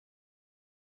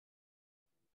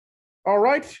All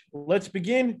right, let's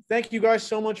begin. Thank you guys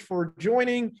so much for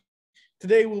joining.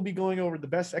 Today, we'll be going over the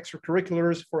best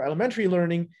extracurriculars for elementary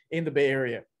learning in the Bay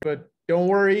Area. But don't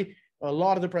worry, a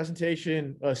lot of the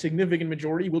presentation, a significant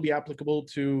majority, will be applicable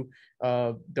to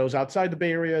those outside the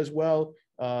Bay Area as well.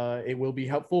 It will be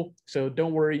helpful, so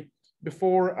don't worry.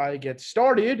 Before I get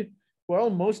started, well,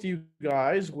 most of you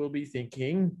guys will be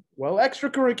thinking, well,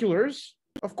 extracurriculars,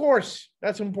 of course,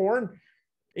 that's important.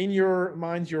 In your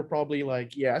minds, you're probably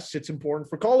like, yes, it's important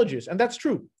for colleges. And that's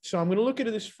true. So I'm going to look at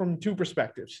this from two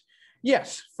perspectives.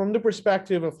 Yes, from the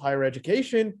perspective of higher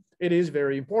education, it is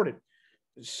very important.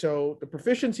 So the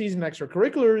proficiencies in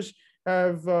extracurriculars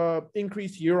have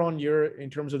increased year on year in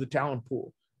terms of the talent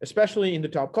pool, especially in the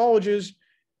top colleges.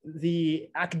 The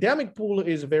academic pool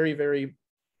is very,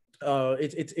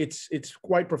 it's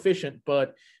quite proficient,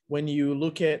 but when you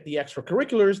look at the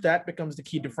extracurriculars, that becomes the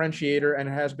key differentiator and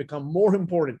has become more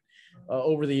important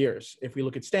over the years. If we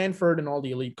look at Stanford and all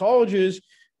the elite colleges,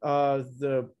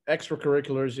 the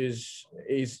extracurriculars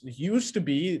is used to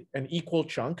be an equal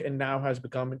chunk and now has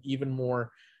become an even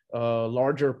more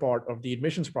larger part of the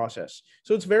admissions process.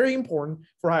 So it's very important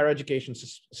for higher education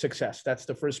success. That's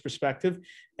the first perspective.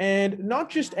 And not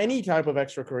just any type of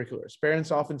extracurriculars.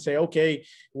 Parents often say, okay,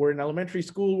 we're in elementary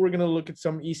school, we're going to look at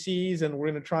some ECs and we're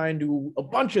going to try and do a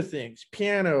bunch of things,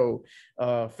 piano,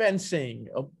 fencing,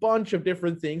 a bunch of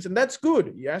different things. And that's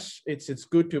good. Yes, it's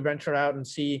good to venture out and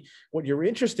see what you're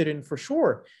interested in for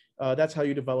sure. That's how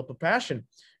you develop a passion.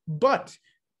 But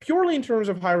purely in terms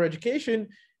of higher education,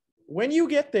 when you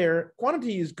get there,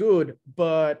 quantity is good,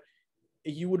 but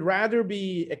you would rather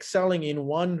be excelling in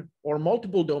one or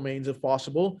multiple domains if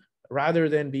possible, rather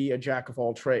than be a jack of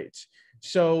all trades.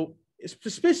 So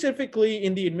specifically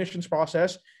in the admissions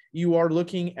process, you are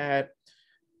looking at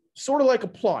sort of like a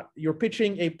plot. You're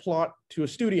pitching a plot to a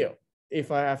studio, if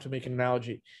I have to make an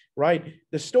analogy, right?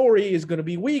 The story is going to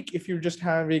be weak if you're just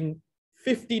having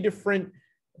 50 different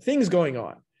things going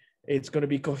on. It's going to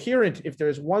be coherent if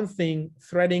there's one thing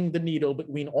threading the needle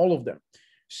between all of them.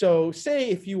 So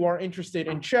say if you are interested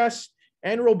in chess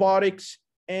and robotics,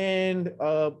 and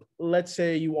let's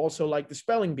say you also like the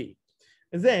spelling bee,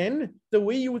 then the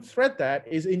way you would thread that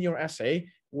is in your essay,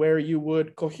 where you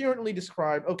would coherently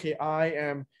describe, okay, I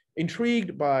am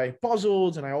intrigued by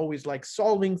puzzles and I always like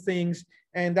solving things,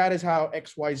 and that is how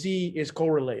XYZ is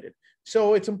correlated.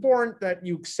 So it's important that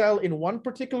you excel in one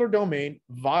particular domain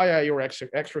via your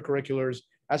extracurriculars,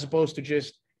 as opposed to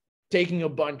just taking a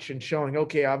bunch and showing,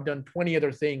 okay, I've done 20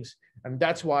 other things, and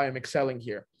that's why I'm excelling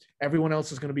here. Everyone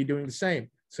else is going to be doing the same.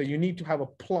 So you need to have a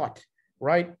plot,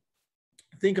 right?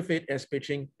 Think of it as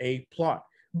pitching a plot.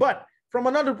 But from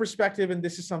another perspective, and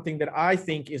this is something that I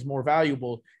think is more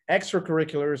valuable,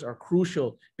 extracurriculars are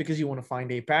crucial because you want to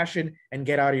find a passion and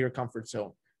get out of your comfort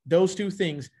zone. Those two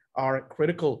things are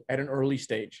critical at an early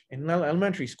stage in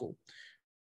elementary school,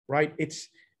 right? It's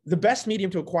the best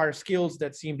medium to acquire skills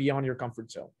that seem beyond your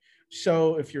comfort zone.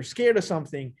 So if you're scared of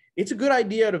something, it's a good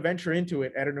idea to venture into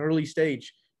it at an early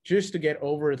stage just to get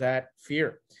over that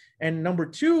fear. And number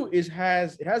two is it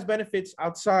has benefits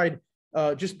outside,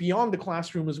 just beyond the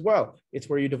classroom as well. It's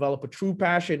where you develop a true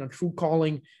passion, a true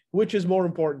calling, which is more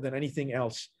important than anything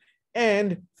else.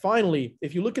 And finally,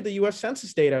 if you look at the US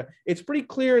Census data, it's pretty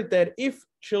clear that if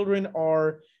children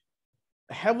are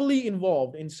heavily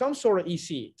involved in some sort of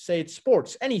EC, say it's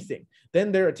sports, anything,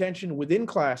 then their attention within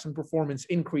class and performance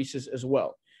increases as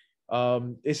well.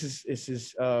 This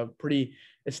is pretty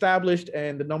established,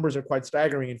 and the numbers are quite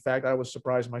staggering. In fact, I was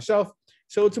surprised myself.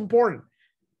 So it's important.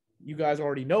 You guys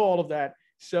already know all of that.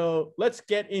 So let's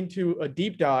get into a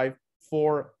deep dive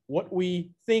for what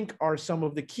we think are some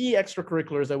of the key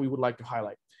extracurriculars that we would like to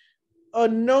highlight. A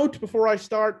note before I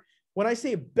start, when I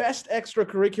say best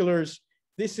extracurriculars,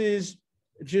 this is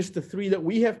just the three that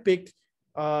we have picked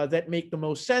that make the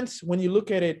most sense when you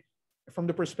look at it from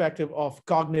the perspective of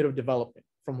cognitive development,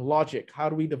 from logic. How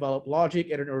do we develop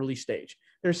logic at an early stage?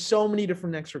 There's so many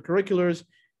different extracurriculars,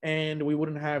 and we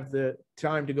wouldn't have the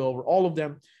time to go over all of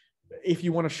them. If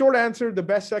you want a short answer, the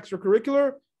best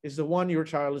extracurricular is the one your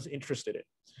child is interested in.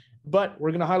 But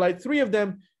we're going to highlight three of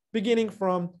them, beginning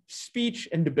from speech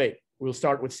and debate. We'll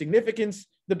start with significance,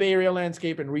 the Bay Area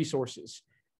landscape, and resources.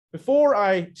 Before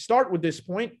I start with this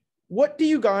point, what do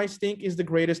you guys think is the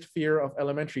greatest fear of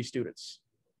elementary students?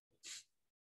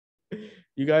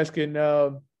 You guys can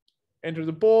enter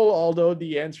the poll, although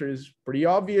the answer is pretty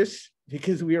obvious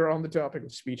because we are on the topic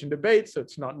of speech and debate, so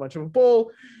it's not much of a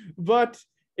poll, but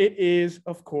it is,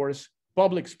 of course,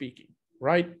 public speaking,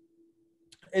 right?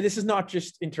 And this is not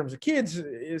just in terms of kids.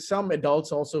 Some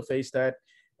adults also face that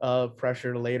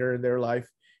pressure later in their life.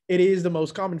 It is the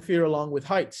most common fear along with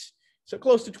heights. So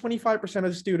close to 25%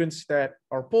 of the students that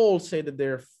are polled say that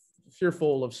they're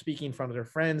fearful of speaking in front of their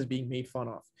friends, being made fun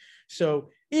of. So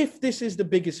if this is the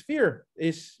biggest fear,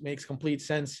 this makes complete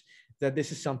sense that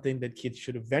this is something that kids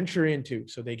should venture into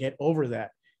so they get over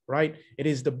that, right? It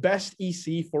is the best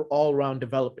EC for all-round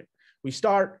development. We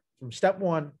start from step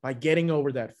one by getting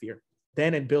over that fear.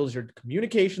 Then it builds your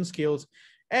communication skills.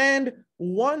 And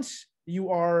once you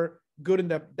are good in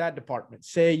that department,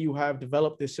 say you have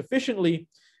developed this sufficiently,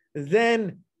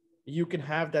 then you can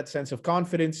have that sense of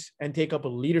confidence and take up a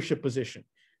leadership position.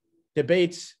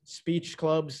 Debates, speech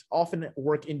clubs often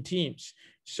work in teams.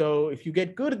 So if you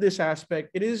get good at this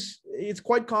aspect, it's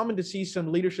quite common to see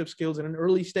some leadership skills in an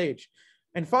early stage.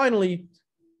 And finally,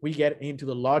 we get into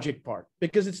the logic part,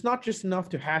 because it's not just enough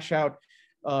to hash out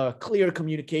clear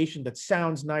communication that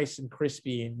sounds nice and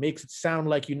crispy and makes it sound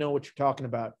like you know what you're talking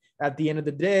about. At the end of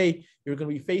the day, you're going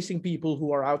to be facing people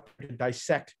who are out to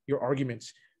dissect your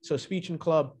arguments. So speech and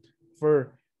club,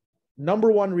 for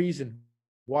number one reason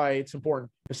why it's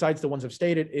important, besides the ones I've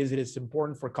stated, is it is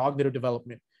important for cognitive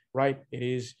development, right? It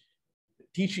is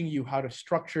teaching you how to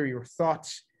structure your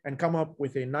thoughts and come up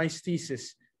with a nice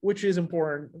thesis, which is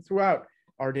important throughout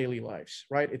our daily lives,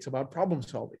 right? It's about problem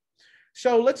solving.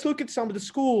 So let's look at some of the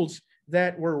schools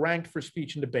that were ranked for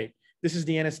speech and debate. This is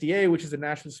the NSDA, which is the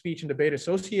National Speech and Debate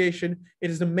Association. It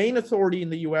is the main authority in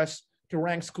the US to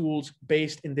rank schools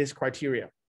based in this criteria.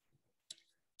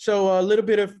 So a little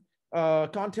bit of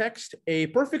context: a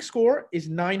perfect score is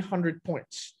 900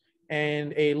 points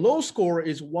and a low score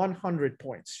is 100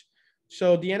 points.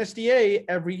 So the NSDA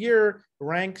every year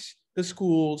ranks the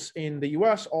schools in the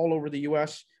US, all over the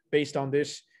US, based on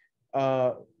this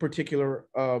particular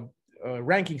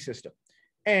ranking system.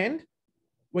 And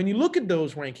when you look at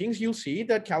those rankings, you'll see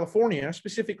that California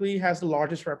specifically has the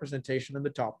largest representation in the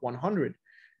top 100,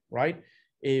 right?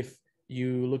 If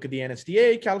you look at the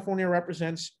NSDA, California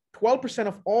represents 12%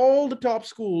 of all the top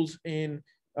schools in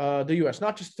the US,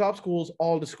 not just the top schools,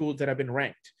 all the schools that have been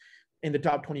ranked. In the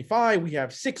top 25, we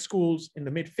have 6 schools. In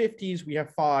the mid 50s, we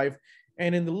have 5.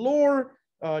 And in the lower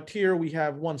tier, we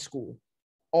have 1 school.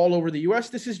 All over the US,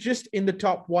 this is just in the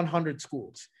top 100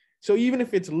 schools. So even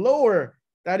if it's lower,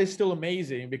 that is still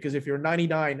amazing, because if you're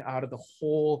 99 out of the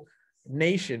whole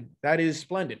nation, that is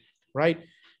splendid, right?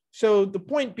 So the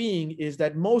point being is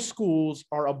that most schools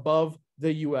are above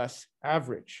the US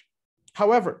average.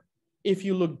 However, if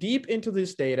you look deep into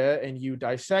this data and you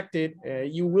dissect it,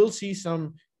 you will see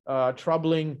some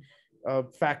troubling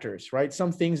factors, right?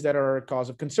 Some things that are a cause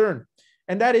of concern.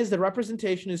 And that is the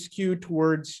representation is skewed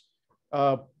towards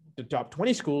the top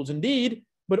 20 schools indeed,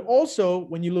 but also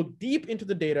when you look deep into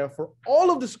the data for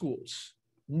all of the schools,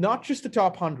 not just the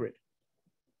top 100,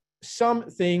 some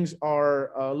things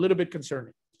are a little bit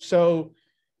concerning. So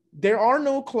there are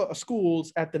no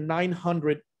schools at the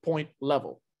 900 point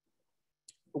level.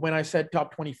 When I said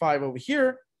top 25 over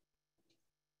here,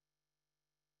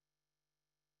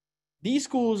 these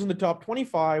schools in the top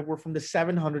 25 were from the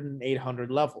 700 and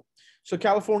 800 level. So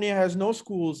California has no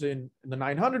schools in the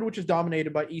 900, which is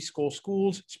dominated by East Coast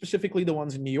schools, specifically the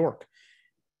ones in New York.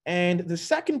 And the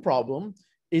second problem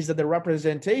is that the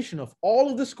representation of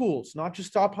all of the schools, not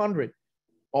just top 100,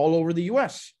 all over the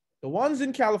US, the ones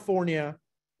in California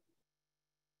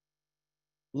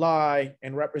lie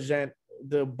and represent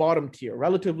the bottom tier,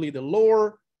 relatively the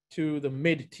lower to the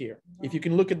mid tier. If you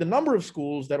can look at the number of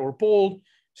schools that were polled,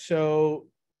 so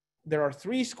there are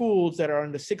 3 schools that are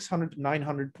in the 600 to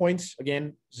 900 points,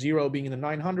 again, 0 being in the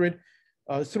 900,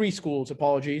 3 schools,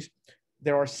 apologies.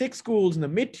 There are 6 schools in the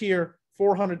mid tier,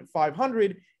 400 to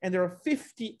 500, and there are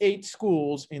 58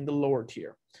 schools in the lower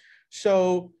tier.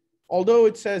 So although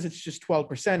it says it's just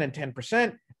 12% and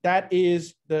 10%, that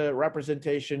is the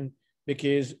representation,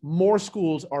 because more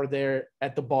schools are there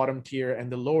at the bottom tier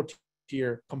and the lower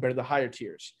tier compared to the higher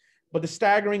tiers. But the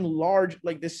staggering large,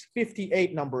 like this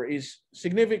 58 number, is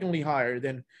significantly higher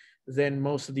than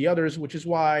most of the others, which is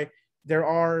why there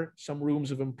are some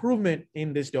rooms of improvement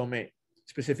in this domain,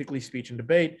 specifically speech and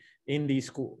debate in these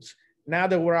schools. Now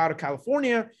that we're out of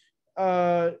California,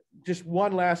 just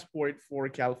one last point for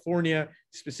California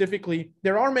specifically,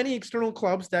 there are many external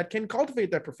clubs that can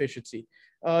cultivate that proficiency.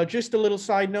 Just a little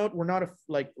side note, we're not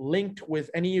linked with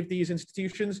any of these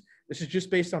institutions. This is just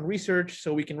based on research,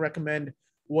 so we can recommend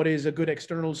what is a good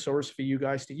external source for you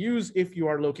guys to use if you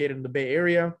are located in the Bay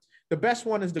Area. The best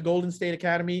one is the Golden State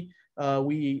Academy.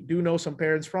 We do know some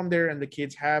parents from there, and the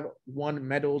kids have won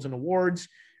medals and awards.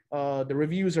 The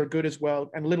reviews are good as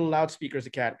well, and Little Loudspeakers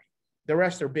Academy. The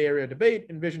rest are Bay Area Debate,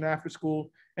 Envision After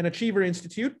School, and Achiever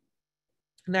Institute.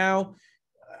 Now,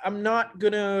 I'm not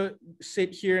going to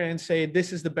sit here and say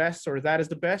this is the best or that is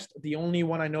the best. The only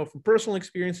one I know from personal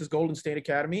experience is Golden State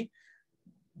Academy.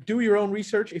 Do your own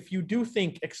research if you do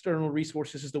think external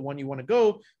resources is the one you want to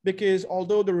go, because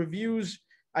although the reviews,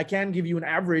 I can give you an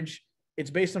average, it's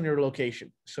based on your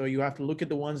location. So you have to look at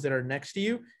the ones that are next to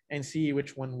you and see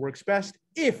which one works best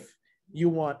if you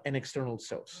want an external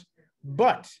source.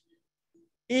 But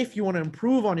if you want to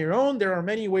improve on your own, there are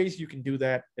many ways you can do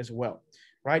that as well,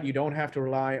 right? You don't have to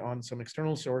rely on some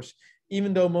external source,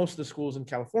 even though most of the schools in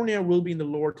California will be in the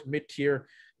lower to mid-tier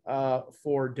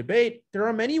for debate. There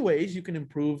are many ways you can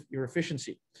improve your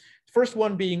efficiency. First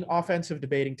one being offensive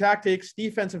debating tactics,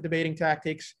 defensive debating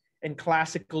tactics, and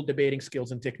classical debating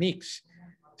skills and techniques.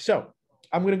 So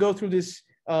I'm going to go through this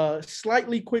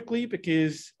slightly quickly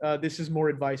because this is more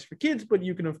advice for kids, but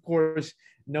you can, of course,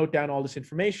 note down all this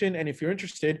information. And if you're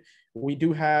interested, we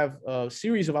do have a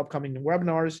series of upcoming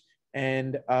webinars,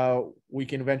 and we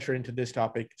can venture into this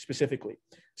topic specifically.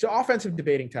 So offensive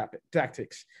debating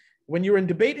tactics. When you're in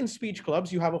debate and speech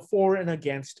clubs, you have a for and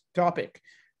against topic.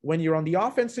 When you're on the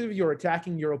offensive, you're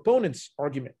attacking your opponent's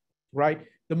argument, right?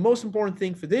 The most important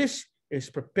thing for this is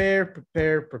prepare,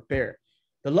 prepare, prepare.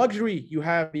 The luxury you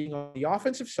have being on the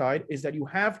offensive side is that you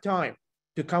have time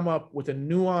to come up with a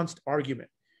nuanced argument.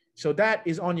 So that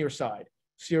is on your side.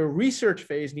 So your research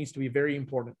phase needs to be very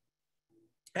important.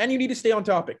 And you need to stay on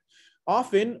topic.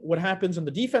 Often what happens on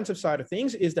the defensive side of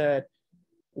things is that,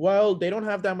 well, they don't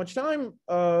have that much time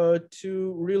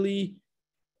to really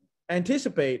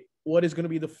anticipate what is going to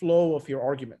be the flow of your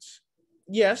arguments.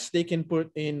 Yes, they can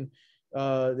put in,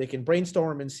 they can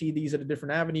brainstorm and see these are the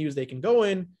different avenues they can go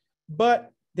in, but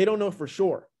they don't know for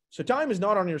sure. So time is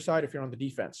not on your side if you're on the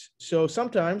defense. So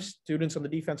sometimes students on the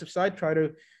defensive side try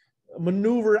to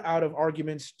maneuver out of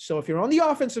arguments. So if you're on the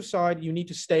offensive side, you need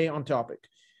to stay on topic.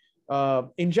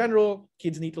 In general,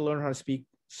 kids need to learn how to speak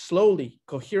slowly,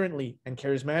 coherently, and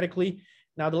charismatically.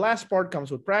 Now, the last part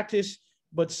comes with practice,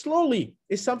 but slowly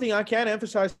is something I can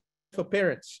emphasize for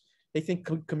parents. They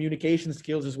think communication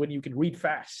skills is when you can read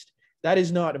fast. That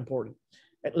is not important,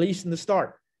 at least in the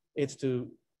start. It's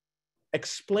to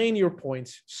explain your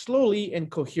points slowly and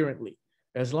coherently.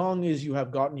 As long as you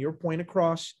have gotten your point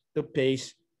across, the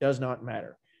pace does not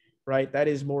matter, right? That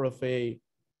is more of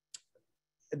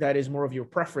your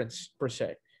preference per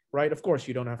se, right? Of course,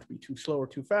 you don't have to be too slow or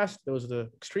too fast. Those are the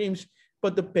extremes,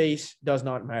 but the pace does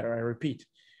not matter. I repeat,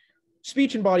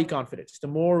 speech and body confidence. The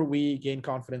more we gain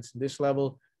confidence in this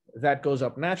level, that goes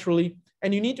up naturally.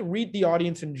 And you need to read the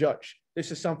audience and judge.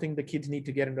 This is something the kids need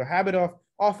to get into a habit of.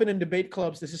 Often in debate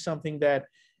clubs, this is something that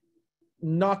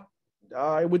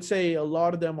I would say a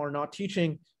lot of them are not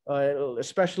teaching,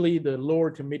 especially the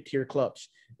lower to mid-tier clubs,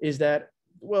 is that,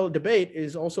 well, debate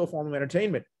is also a form of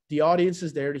entertainment. The audience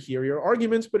is there to hear your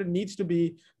arguments, but it needs to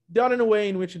be done in a way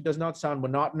in which it does not sound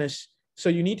monotonous. So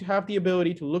you need to have the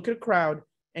ability to look at a crowd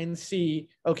and see,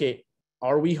 okay,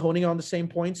 are we honing on the same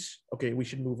points? Okay, we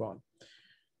should move on.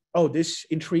 Oh, this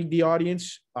intrigued the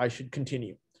audience. I should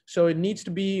continue. So it needs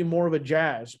to be more of a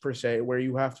jazz per se, where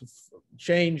you have to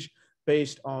change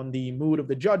based on the mood of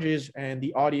the judges and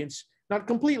the audience. Not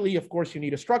completely, of course, you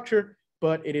need a structure,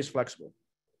 but it is flexible.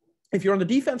 If you're on the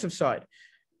defensive side,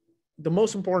 the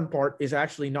most important part is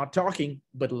actually not talking,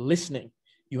 but listening.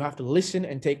 You have to listen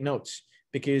and take notes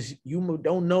because you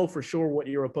don't know for sure what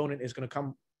your opponent is going to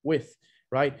come with,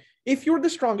 right? If you're the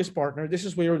strongest partner, this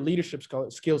is where your leadership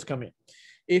skills come in.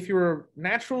 If you're a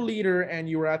natural leader and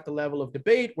you're at the level of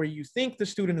debate where you think the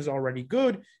student is already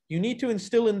good, you need to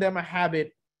instill in them a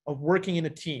habit of working in a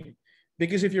team.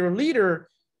 Because if you're a leader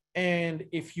and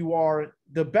if you are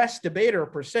the best debater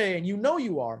per se, and you know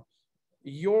you are,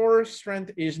 your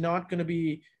strength is not going to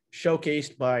be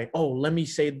showcased by, oh, let me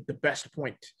say the best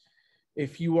point.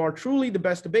 If you are truly the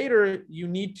best debater, you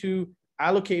need to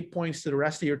allocate points to the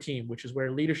rest of your team, which is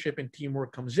where leadership and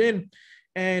teamwork comes in,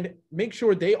 and make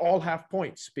sure they all have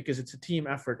points because it's a team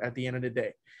effort at the end of the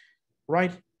day,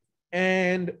 right?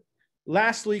 And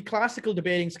lastly, classical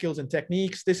debating skills and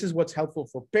techniques. This is what's helpful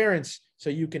for parents so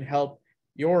you can help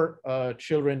your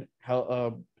children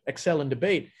excel in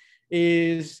debate,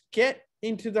 is get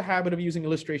into the habit of using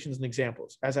illustrations and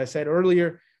examples. As I said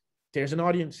earlier, there's an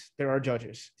audience, there are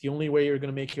judges. The only way you're going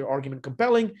to make your argument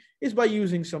compelling is by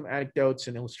using some anecdotes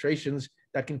and illustrations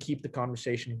that can keep the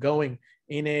conversation going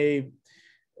in a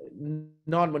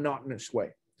non-monotonous way.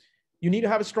 You need to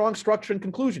have a strong structure and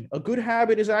conclusion. A good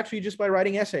habit is actually just by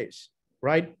writing essays,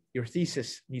 right? Your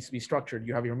thesis needs to be structured.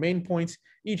 You have your main points.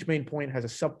 Each main point has a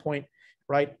sub-point,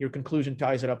 right? Your conclusion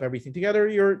ties it up, everything together.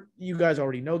 You guys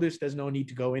already know this. There's no need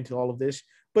to go into all of this,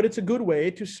 but it's a good way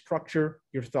to structure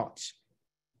your thoughts.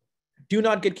 Do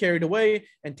not get carried away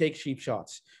and take cheap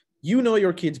shots. You know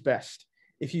your kids best.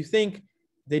 If you think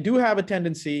they do have a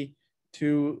tendency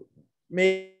to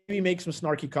maybe make some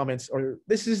snarky comments, or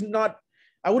this is not,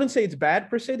 I wouldn't say it's bad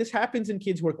per se. This happens in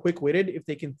kids who are quick-witted. If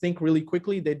they can think really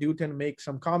quickly, they do tend to make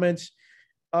some comments.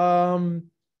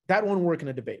 That won't work in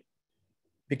a debate,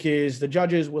 because the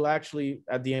judges will actually,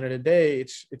 at the end of the day,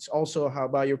 it's also how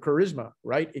about your charisma,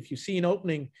 right? If you see an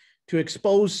opening to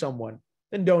expose someone,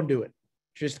 then don't do it.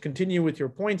 Just continue with your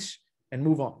points and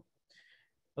move on.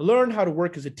 Learn how to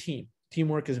work as a team.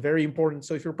 Teamwork is very important.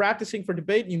 So if you're practicing for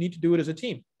debate, you need to do it as a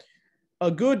team. A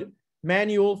good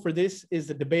manual for this is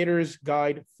the Debater's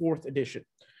Guide 4th edition.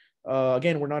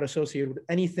 Again, we're not associated with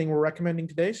anything we're recommending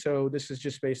today, so this is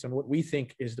just based on what we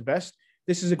think is the best.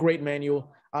 This is a great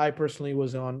manual. I personally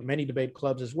was on many debate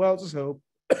clubs as well, so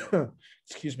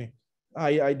excuse me.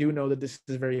 I do know that this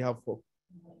is very helpful.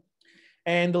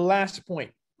 And the last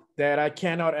point that I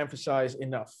cannot emphasize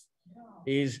enough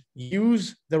is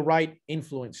use the right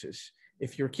influences.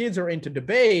 If your kids are into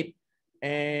debate,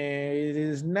 and it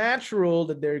is natural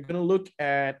that they're going to look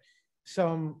at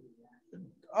some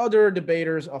other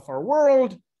debaters of our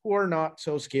world who are not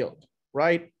so skilled,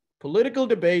 right? Political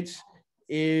debates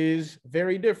is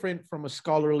very different from a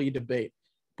scholarly debate.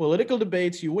 Political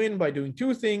debates, you win by doing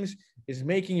two things: is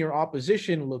making your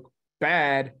opposition look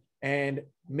bad and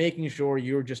making sure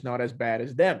you're just not as bad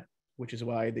as them, which is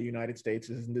why the United States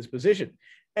is in this position.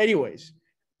 Anyways,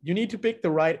 you need to pick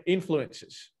the right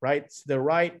influences, right? The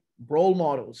right role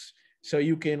models, so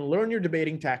you can learn your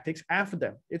debating tactics after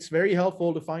them. It's very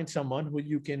helpful to find someone who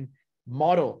you can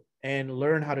model and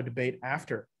learn how to debate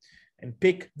after, and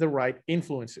pick the right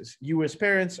influences. You as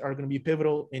parents are going to be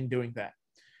pivotal in doing that.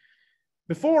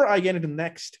 Before I get into the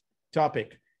next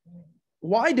topic,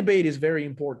 why debate is very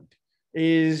important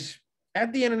is,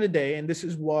 at the end of the day, and this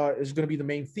is what is going to be the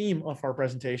main theme of our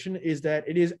presentation, is that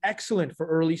it is excellent for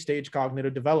early stage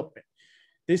cognitive development.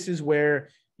 This is where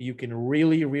you can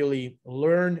really, really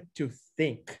learn to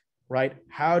think, right?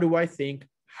 How do I think?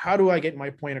 How do I get my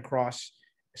point across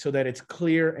so that it's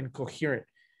clear and coherent?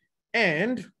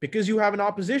 And because you have an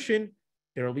opposition,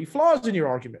 there will be flaws in your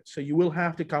argument. So you will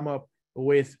have to come up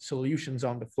with solutions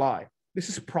on the fly. This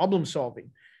is problem solving.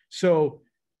 So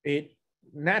it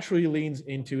naturally leans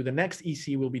into the next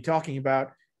EC we'll be talking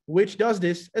about, which does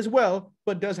this as well,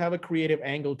 but does have a creative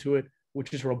angle to it,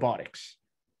 which is robotics.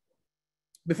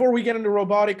 Before we get into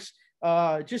robotics,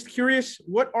 just curious,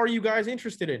 what are you guys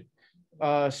interested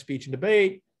in? Speech and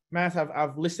debate, math,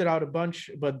 I've listed out a bunch,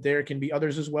 but there can be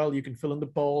others as well. You can fill in the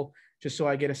poll just so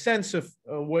I get a sense of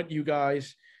what you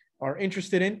guys are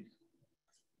interested in.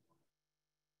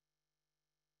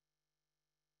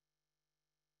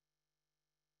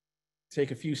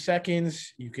 Take a few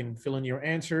seconds. You can fill in your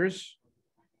answers.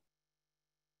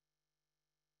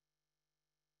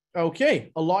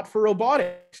 Okay, a lot for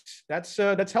robotics. That's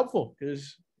helpful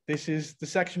because this is the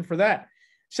section for that.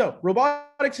 So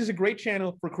robotics is a great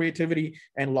channel for creativity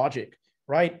and logic,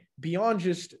 right? Beyond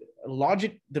just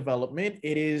logic development,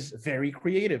 it is very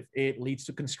creative. It leads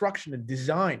to construction and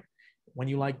design. When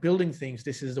you like building things,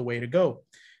 this is the way to go.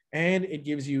 And it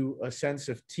gives you a sense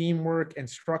of teamwork and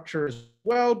structure as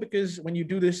well, because when you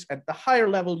do this at the higher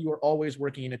level, you are always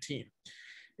working in a team.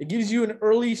 It gives you an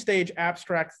early stage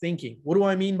abstract thinking. What do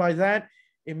I mean by that?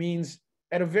 It means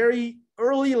at a very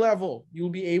early level, you'll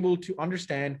be able to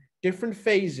understand different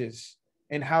phases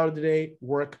and how do they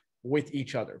work with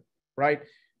each other, right?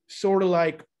 Sort of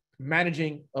like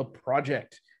managing a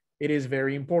project. It is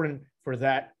very important for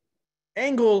that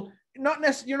angle.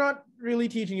 You're not really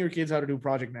teaching your kids how to do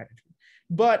project management,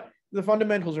 but the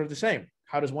fundamentals are the same.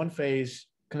 How does one phase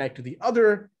connect to the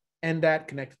other, and that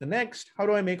connect to the next? How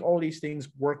do I make all these things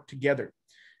work together?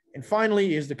 And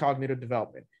finally is the cognitive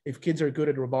development. If kids are good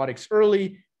at robotics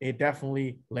early, it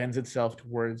definitely lends itself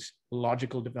towards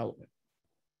logical development.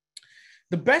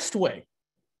 The best way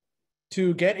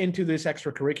to get into this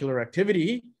extracurricular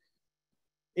activity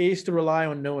is to rely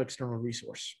on no external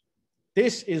resource.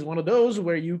 This is one of those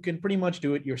where you can pretty much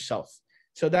do it yourself.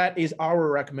 So that is our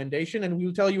recommendation, and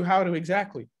we'll tell you how to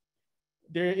exactly.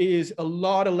 There is a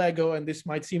lot of Lego, and this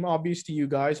might seem obvious to you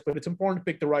guys, but it's important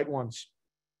to pick the right ones.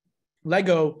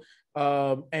 Lego,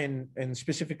 and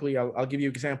specifically, I'll give you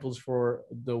examples for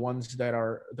the ones that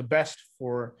are the best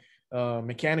for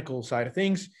mechanical side of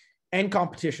things, and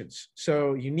competitions.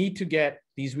 So you need to get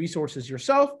these resources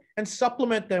yourself and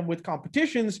supplement them with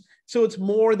competitions, so it's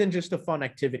more than just a fun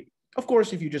activity. Of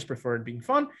course, if you just prefer it being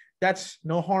fun, that's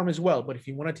no harm as well. But if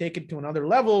you want to take it to another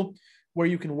level where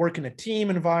you can work in a team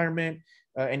environment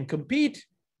and compete,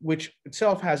 which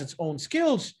itself has its own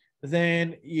skills,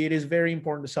 then it is very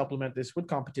important to supplement this with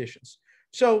competitions.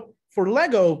 So For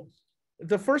Lego,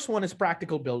 the first one is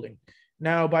practical building.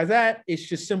 Now, by that, it's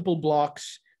just simple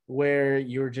blocks where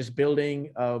you're just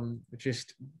building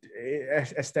just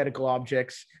aesthetical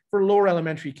objects for lower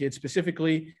elementary kids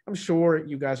specifically. I'm sure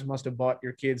you guys must have bought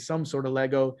your kids some sort of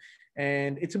Lego,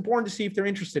 and it's important to see if they're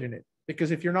interested in it,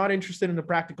 because if you're not interested in the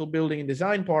practical building and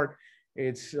design part,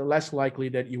 it's less likely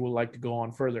that you will like to go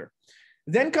on further.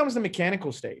 Then comes the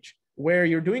mechanical stage, where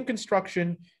you're doing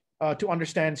construction to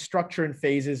understand structure and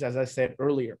phases, as I said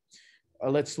earlier.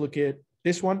 Let's look at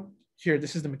this one here.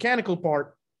 This is the mechanical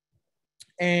part.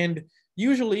 And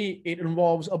usually it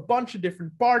involves a bunch of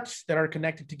different parts that are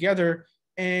connected together,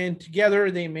 and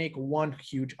together they make one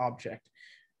huge object.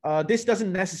 This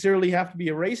doesn't necessarily have to be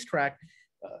a racetrack.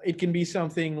 It can be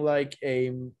something like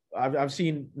I've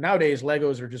seen nowadays,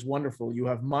 Legos are just wonderful. You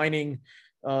have mining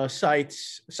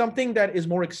sites, something that is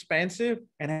more expansive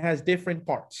and has different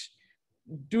parts.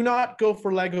 Do not go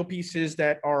for Lego pieces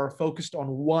that are focused on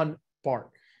one part.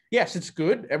 Yes, it's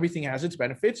good. Everything has its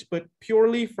benefits, but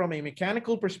purely from a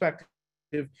mechanical perspective,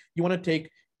 you want to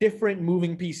take different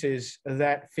moving pieces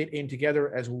that fit in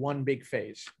together as one big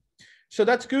phase. So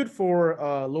that's good for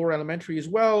lower elementary as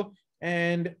well.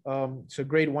 And so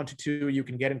grade 1 to 2, you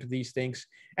can get into these things.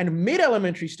 And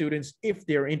mid-elementary students, if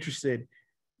they're interested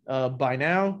by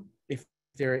now, if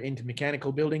they're into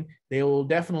mechanical building, they will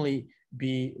definitely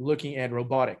be looking at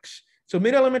robotics. So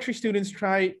mid-elementary students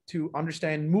try to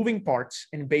understand moving parts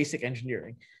in basic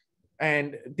engineering.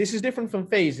 And this is different from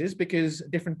phases because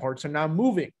different parts are now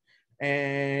moving.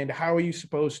 And how are you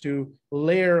supposed to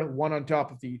layer one on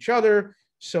top of each other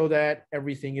so that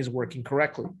everything is working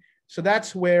correctly? So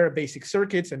that's where basic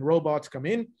circuits and robots come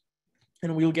in.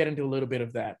 And we'll get into a little bit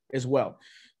of that as well.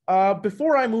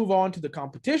 Before I move on to the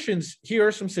competitions, here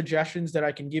are some suggestions that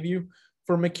I can give you.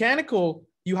 For mechanical,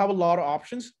 you have a lot of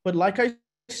options, but like I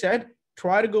said,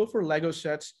 try to go for Lego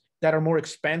sets that are more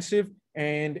expansive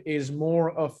and is more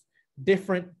of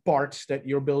different parts that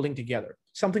you're building together.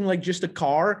 Something like just a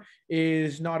car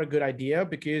is not a good idea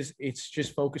because it's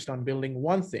just focused on building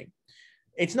one thing.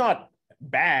 It's not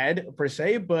bad per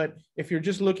se, but if you're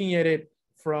just looking at it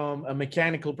from a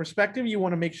mechanical perspective, you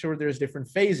want to make sure there's different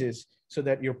phases so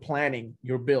that you're planning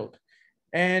your build.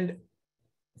 And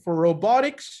for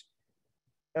robotics,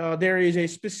 there is a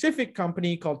specific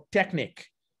company called Technic.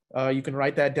 You can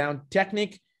write that down.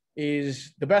 Technic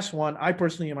is the best one. I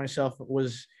personally myself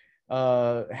was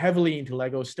heavily into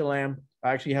Lego, still am.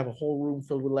 I actually have a whole room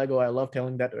filled with Lego. I love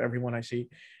telling that to everyone I see.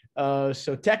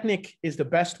 So Technic is the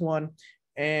best one,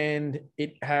 and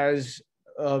it has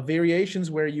variations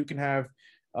where you can have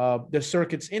the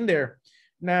circuits in there.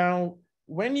 Now,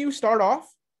 when you start off,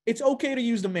 it's okay to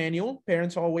use the manual.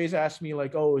 Parents always ask me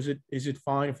like, oh, is it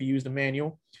fine if you use the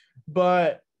manual?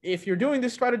 But if you're doing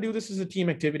this, try to do this as a team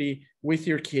activity with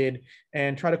your kid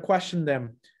and try to question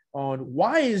them on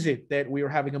why is it that we are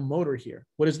having a motor here?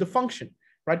 What is the function,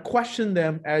 right? Question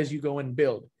them as you go and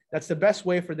build. That's the best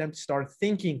way for them to start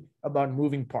thinking about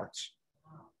moving parts.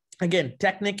 Again,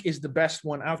 Technic is the best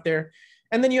one out there.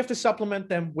 And then you have to supplement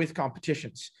them with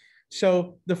competitions.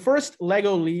 So the first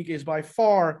Lego League is by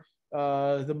far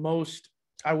the most,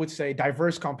 I would say,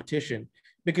 diverse competition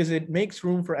because it makes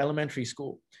room for elementary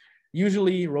school.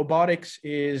 Usually robotics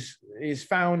is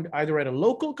found either at a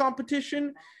local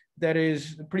competition that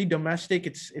is pretty domestic.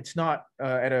 It's not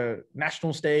at a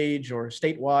national stage or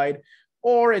statewide,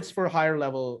 or it's for higher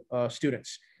level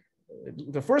students.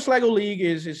 The first Lego League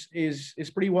is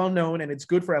pretty well known, and it's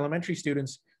good for elementary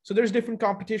students. So there's different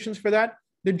competitions for that.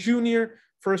 The junior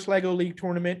first Lego League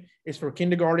tournament is for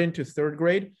kindergarten to third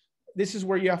grade. This is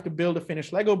where you have to build a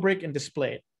finished Lego brick and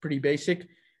display it. Pretty basic.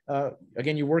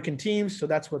 Again, you work in teams, so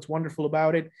that's what's wonderful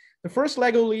about it. The first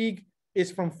Lego League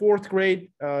is from fourth grade.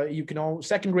 You can all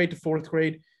second grade to fourth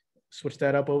grade. Switch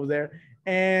that up over there.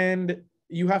 And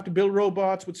you have to build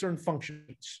robots with certain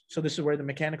functions. So this is where the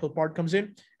mechanical part comes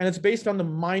in. And it's based on the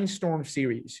Mindstorm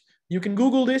series. You can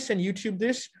Google this and YouTube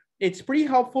this. It's pretty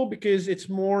helpful because it's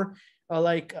more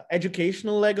like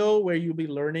educational Lego where you'll be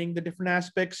learning the different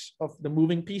aspects of the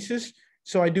moving pieces.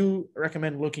 So I do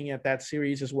recommend looking at that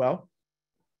series as well.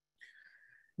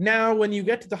 Now, when you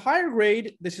get to the higher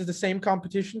grade, this is the same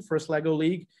competition, first Lego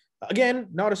League. Again,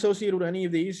 not associated with any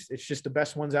of these. It's just the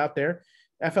best ones out there.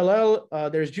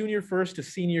 FLL, there's junior first to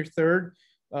senior third.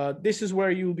 This is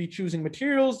where you'll be choosing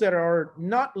materials that are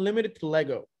not limited to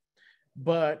Lego,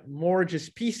 but more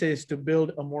just pieces to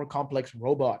build a more complex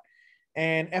robot.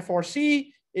 And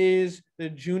FRC is the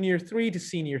junior 3 to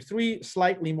senior 3,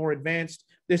 slightly more advanced.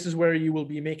 This is where you will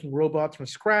be making robots from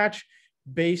scratch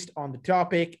based on the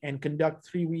topic and conduct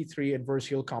 3v3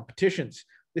 adversarial competitions.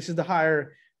 This is the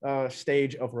higher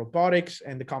stage of robotics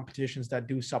and the competitions that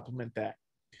do supplement that.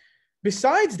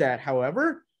 Besides that,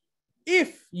 however,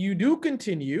 if you do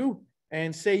continue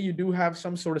and say you do have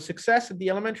some sort of success at the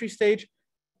elementary stage,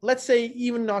 let's say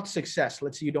even not success,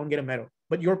 let's say you don't get a medal,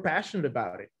 but you're passionate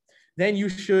about it, then you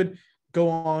should go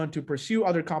on to pursue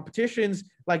other competitions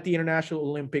like the International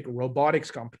Olympic Robotics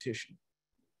Competition.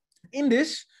 In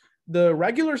this, the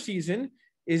regular season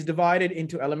is divided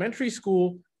into elementary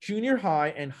school, junior high,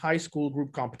 and high school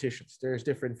group competitions. There's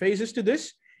different phases to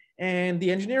this, and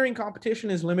the engineering competition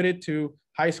is limited to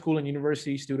high school and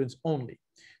university students only.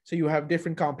 So you have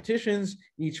different competitions,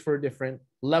 each for a different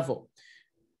level.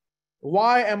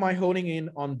 Why am I honing in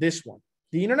on this one?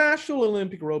 The International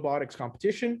Olympic Robotics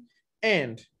Competition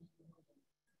and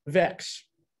VEX.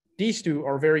 These two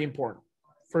are very important.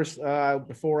 First,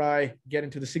 before I get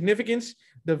into the significance,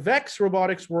 the VEX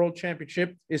Robotics World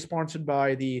Championship is sponsored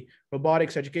by the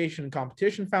Robotics Education and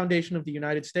Competition Foundation of the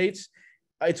United States.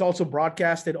 It's also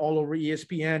broadcasted all over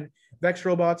ESPN. VEX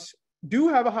robots do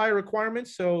have a high requirement.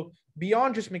 So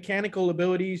beyond just mechanical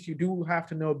abilities, you do have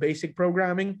to know basic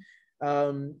programming.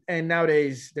 And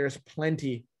nowadays, there's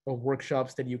plenty of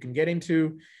workshops that you can get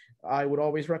into. I would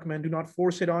always recommend do not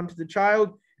force it onto the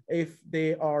child. If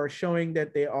they are showing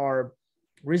that they are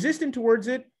resistant towards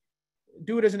it,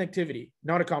 do it as an activity,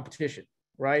 not a competition,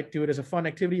 right? Do it as a fun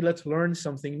activity. Let's learn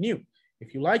something new.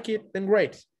 If you like it, then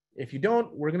great. If you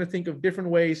don't, we're going to think of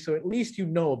different ways, so at least you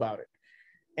know about it.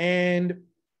 And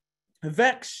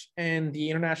VEX and the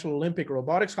International Olympic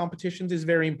Robotics Competitions is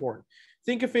very important.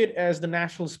 Think of it as the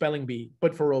National Spelling Bee,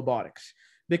 but for robotics,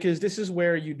 because this is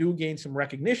where you do gain some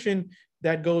recognition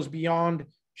that goes beyond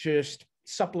just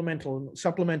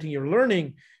supplementing your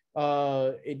learning.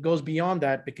 It goes beyond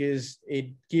that because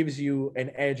it gives you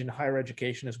an edge in higher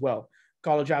education as well.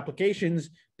 College applications,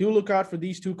 do look out for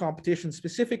these two competitions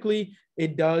specifically.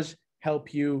 It does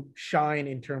help you shine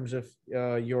in terms of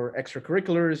your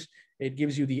extracurriculars. It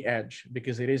gives you the edge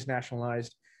because it is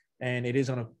nationalized and it is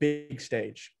on a big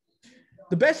stage.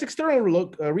 The best external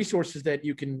resources that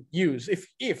you can use,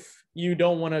 if you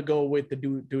don't want to go with the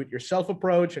do-it-yourself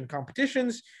approach and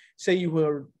competitions, say you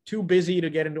were too busy to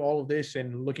get into all of this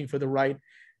and looking for the right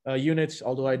units,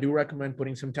 although I do recommend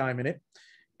putting some time in it,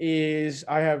 is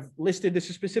I have listed, this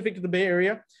is specific to the Bay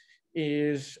Area,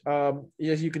 is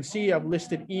as you can see, I've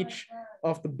listed each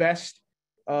of the best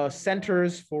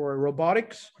centers for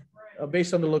robotics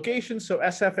based on the location. So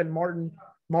SF and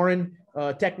Marin,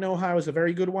 Tech Know-How is a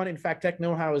very good one. In fact, Tech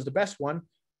Know-How is the best one.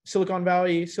 Silicon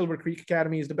Valley, Silver Creek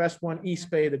Academy is the best one. East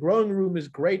Bay, the Growing Room is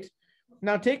great.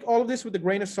 Now take all of this with a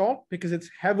grain of salt because it's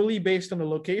heavily based on the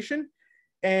location.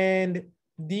 And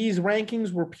these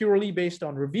rankings were purely based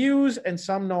on reviews and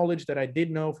some knowledge that I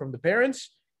did know from the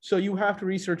parents. So you have to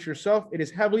research yourself. It is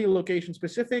heavily location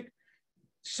specific.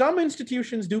 Some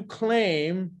institutions do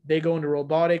claim they go into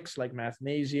robotics like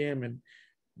Mathnasium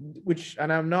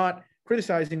and I'm not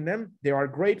criticizing them. They are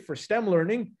great for STEM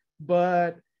learning,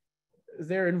 but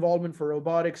their involvement for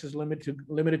robotics is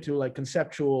limited to like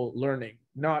conceptual learning,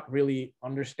 not really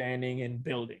understanding and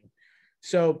building.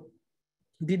 So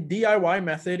the DIY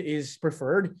method is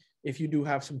preferred. If you do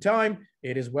have some time,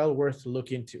 it is well worth to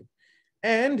look into.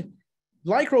 And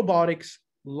like robotics,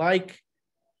 like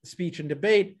speech and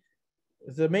debate,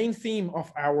 the main theme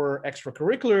of our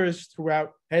extracurriculars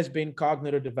throughout has been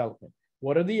cognitive development.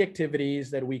 What are the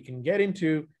activities that we can get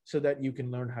into so that you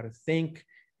can learn how to think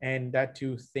and that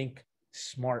to think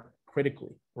smart,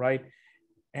 critically, right?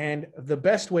 And the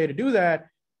best way to do that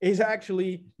is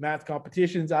actually math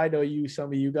competitions. I know some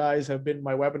of you guys have been in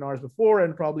my webinars before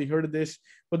and probably heard of this,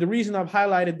 but the reason I've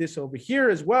highlighted this over here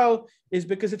as well is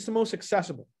because it's the most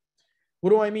accessible. What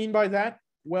do I mean by that?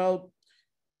 Well,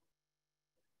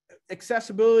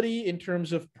 accessibility in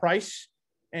terms of price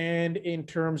and in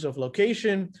terms of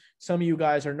location. Some of you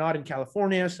guys are not in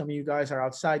California. Some of you guys are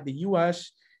outside the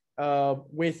US.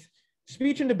 With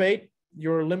speech and debate,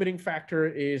 your limiting factor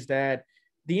is that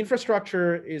the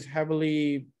infrastructure is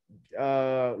heavily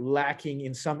lacking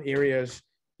in some areas,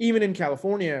 even in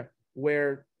California,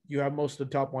 where you have most of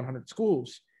the top 100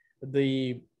 schools.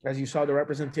 As you saw, the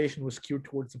representation was skewed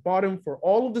towards the bottom for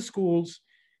all of the schools.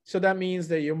 So that means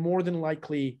that you're more than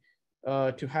likely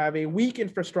to have a weak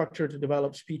infrastructure to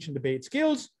develop speech and debate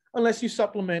skills, unless you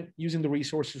supplement using the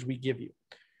resources we give you.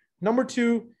 Number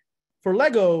two, for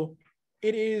Lego,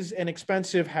 it is an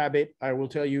expensive habit. I will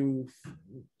tell you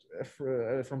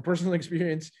from personal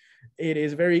experience, it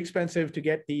is very expensive to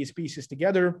get these pieces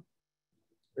together,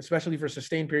 especially for a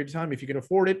sustained period of time. If you can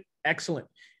afford it, excellent.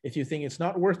 If you think it's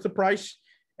not worth the price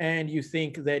and you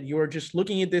think that you're just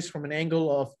looking at this from an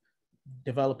angle of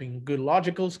developing good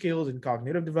logical skills and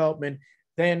cognitive development,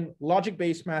 then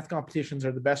logic-based math competitions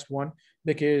are the best one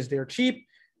because they're cheap.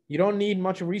 You don't need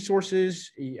much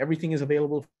resources. Everything is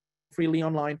available freely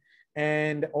online.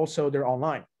 And also they're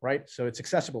online, right? So it's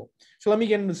accessible. So let me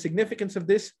get into the significance of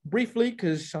this briefly,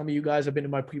 because some of you guys have been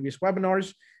in my previous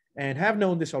webinars and have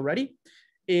known this already,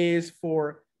 is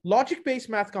for logic-based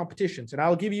math competitions. And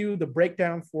I'll give you the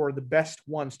breakdown for the best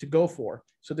ones to go for.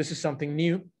 So this is something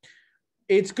new.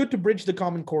 It's good to bridge the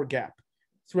Common Core gap.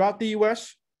 Throughout the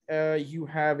US, you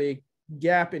have a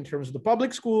gap in terms of the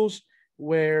public schools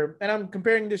where, and I'm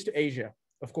comparing this to Asia,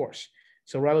 of course.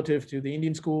 So relative to the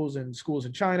Indian schools and schools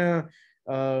in China,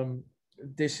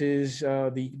 this is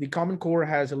the Common Core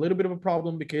has a little bit of a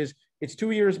problem because it's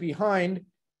 2 years behind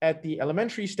at the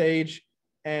elementary stage,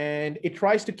 and it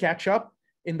tries to catch up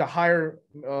in the higher,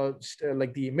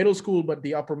 like the middle school, but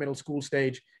the upper middle school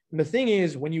stage. And the thing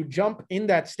is, when you jump in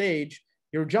that stage,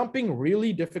 you're jumping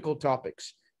really difficult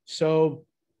topics. So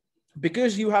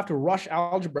because you have to rush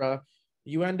algebra,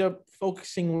 you end up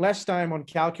focusing less time on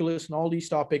calculus and all these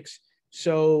topics.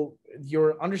 So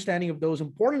your understanding of those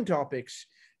important topics,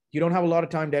 you don't have a lot of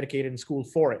time dedicated in school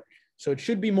for it. So it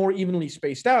should be more evenly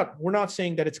spaced out. We're not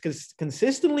saying that it's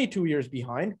consistently 2 years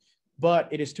behind, but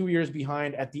it is 2 years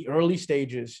behind at the early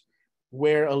stages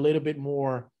where a little bit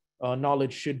more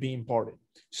knowledge should be imparted.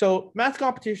 So math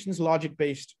competitions,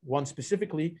 logic-based one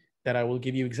specifically, that I will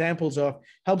give you examples of,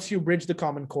 helps you bridge the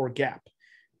Common Core gap.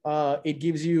 It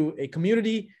gives you a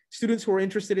community. Students who are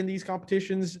interested in these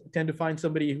competitions tend to find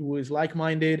somebody who is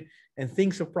like-minded and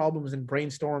thinks of problems and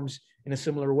brainstorms in a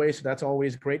similar way. So that's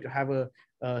always great to have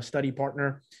a study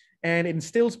partner. And it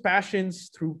instills passions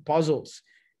through puzzles.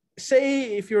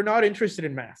 Say if you're not interested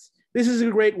in math, this is a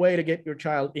great way to get your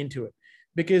child into it,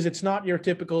 because it's not your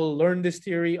typical learn this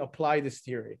theory, apply this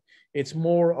theory. It's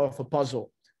more of a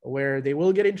puzzle where they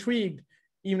will get intrigued.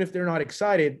 Even if they're not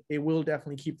excited, it will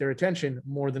definitely keep their attention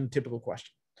more than a typical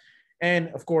question. And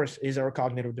of course, is our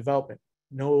cognitive development.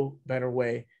 No better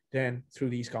way than through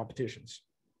these competitions.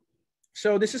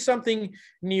 So this is something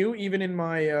new, even in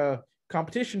my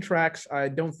competition tracks. I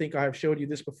don't think I have showed you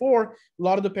this before. A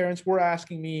lot of the parents were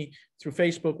asking me through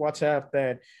Facebook, WhatsApp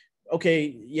that, okay,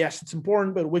 yes, it's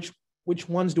important, but which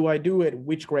ones do I do at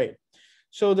which grade?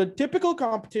 So the typical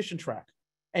competition track,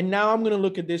 and now I'm going to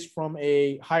look at this from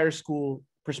a higher school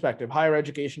perspective, higher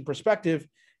education perspective.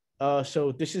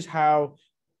 So this is how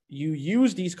you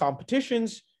use these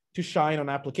competitions to shine on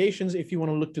applications if you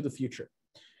want to look to the future.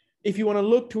 If you want to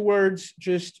look towards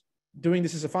just doing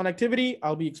this as a fun activity,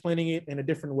 I'll be explaining it in a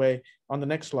different way on the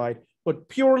next slide. But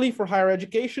purely for higher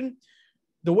education,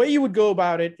 the way you would go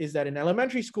about it is that in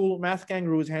elementary school, Math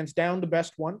Kangaroo is hands down the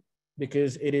best one,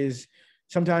 because it is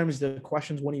sometimes the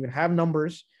questions won't even have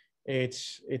numbers.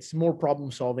 It's more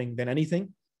problem solving than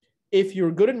anything. If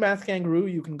you're good at Math Kangaroo,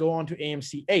 you can go on to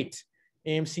AMC 8.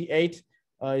 AMC 8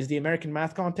 is the American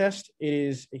Math Contest. It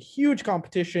is a huge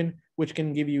competition, which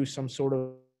can give you some sort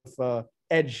of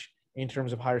edge in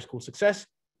terms of higher school success.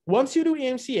 Once you do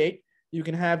AMC 8, you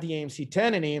can have the AMC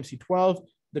 10 and AMC 12.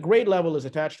 The grade level is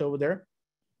attached over there.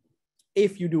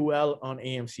 If you do well on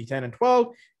AMC 10 and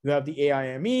 12, you have the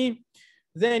AIME.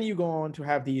 Then you go on to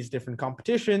have these different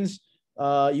competitions.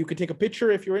 You could take a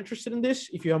picture if you're interested in this.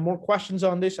 If you have more questions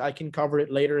on this, I can cover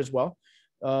it later as well.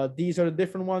 These are the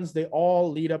different ones. They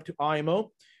all lead up to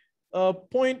IMO.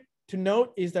 Point to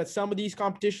note is that some of these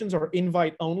competitions are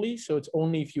invite only. So it's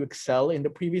only if you excel in the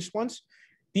previous ones.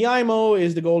 The IMO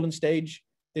is the golden stage.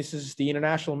 This is the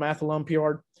International Math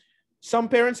Olympiad. Some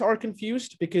parents are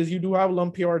confused because you do have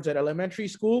Olympiads at elementary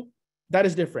school. That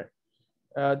is different.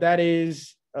 That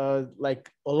is like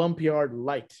Olympiad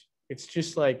light. It's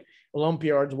just like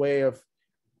Olympiad's way of,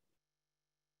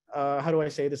 how do I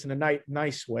say this in a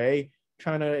nice way,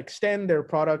 trying to extend their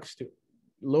products to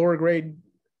lower grade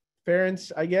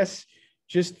parents, I guess,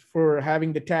 just for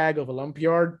having the tag of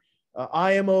Olympiad.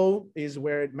 IMO is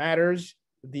where it matters.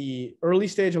 The early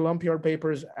stage Olympiad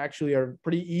papers actually are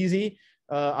pretty easy.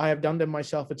 I have done them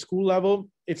myself at school level.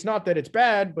 It's not that it's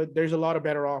bad, but there's a lot of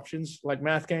better options like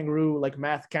Math Kangaroo, like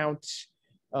Math Counts.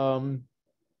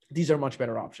 These are much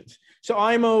better options. So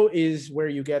IMO is where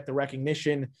you get the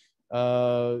recognition.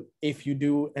 If you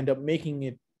do end up making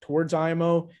it towards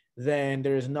IMO, then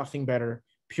there is nothing better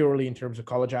purely in terms of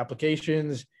college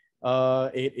applications.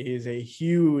 It is a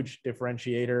huge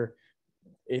differentiator.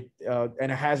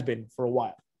 And it has been for a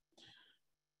while.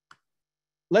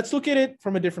 Let's look at it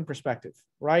from a different perspective,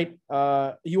 right?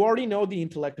 You already know the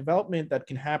intellect development that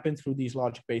can happen through these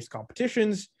logic-based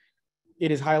competitions.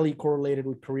 It is highly correlated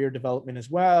with career development as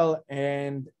well,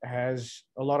 and has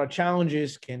a lot of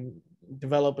challenges, can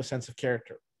develop a sense of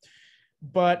character.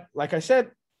 But like I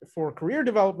said, for career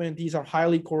development, these are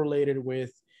highly correlated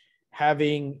with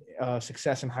having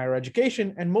success in higher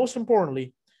education. And most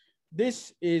importantly,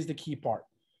 this is the key part.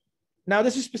 Now,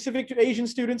 this is specific to Asian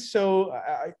students. So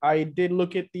I did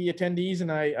look at the attendees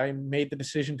and I made the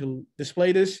decision to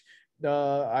display this.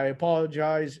 I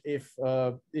apologize if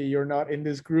you're not in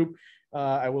this group.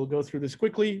 I will go through this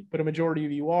quickly, but a majority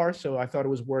of you are. So I thought it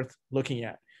was worth looking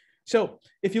at. So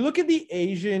if you look at the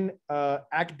Asian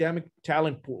academic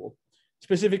talent pool,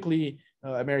 specifically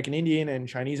American Indian and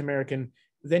Chinese American,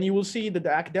 then you will see that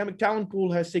the academic talent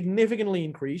pool has significantly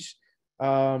increased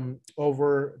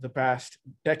over the past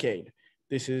decade.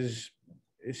 This is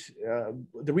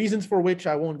the reasons for which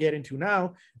I won't get into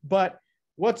now, but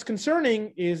what's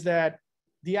concerning is that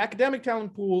the academic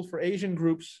talent pool for Asian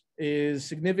groups is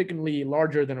significantly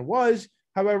larger than it was.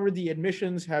 However, the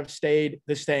admissions have stayed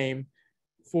the same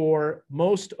for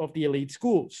most of the elite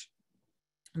schools.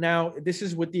 Now, this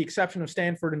is with the exception of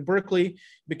Stanford and Berkeley,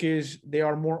 because they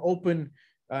are more open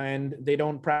and they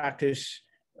don't practice,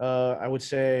 I would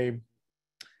say,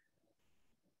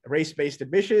 race-based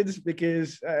admissions,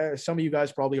 because some of you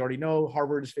guys probably already know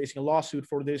Harvard is facing a lawsuit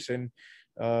for this, and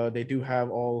they do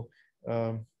have all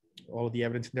of the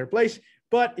evidence in their place.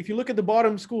 But if you look at the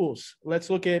bottom schools, let's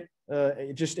look at,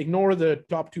 just ignore the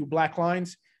top two black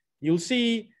lines. You'll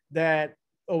see that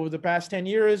over the past 10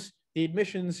 years, the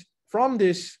admissions from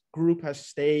this group has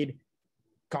stayed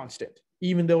constant,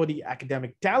 even though the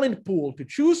academic talent pool to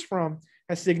choose from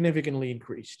has significantly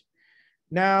increased.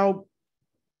 Now,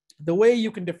 the way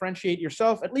you can differentiate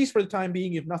yourself, at least for the time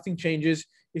being, if nothing changes,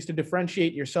 is to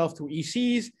differentiate yourself through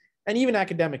ECs and even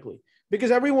academically,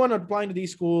 because everyone applying to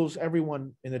these schools,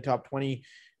 everyone in the top 20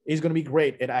 is going to be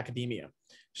great at academia.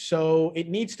 So it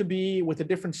needs to be with a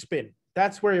different spin.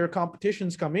 That's where your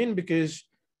competitions come in, because,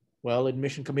 well,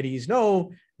 admission committees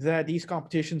know that these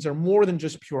competitions are more than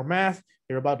just pure math.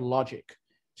 They're about logic.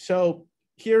 So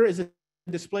here is a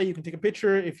display. You can take a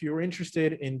picture if you're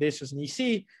interested in this as an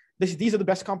EC. These are the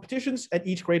best competitions at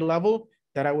each grade level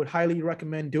that I would highly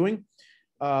recommend doing.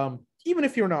 Even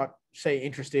if you're not, say,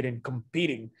 interested in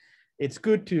competing, it's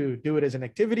good to do it as an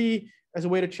activity, as a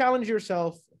way to challenge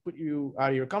yourself, put you out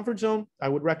of your comfort zone. I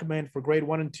would recommend for grade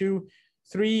 1 and 2,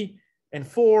 3, and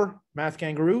 4, Math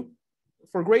Kangaroo.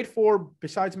 For grade 4,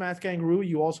 besides Math Kangaroo,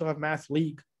 you also have Math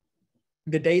League,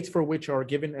 the dates for which are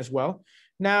given as well.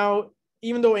 Now,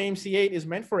 even though AMC 8 is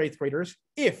meant for 8th graders,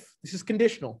 if, this is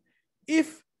conditional,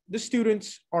 if the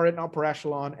students are in upper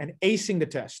echelon and acing the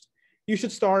test, you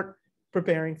should start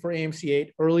preparing for AMC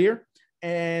 8 earlier,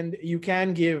 and you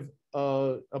can give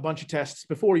a bunch of tests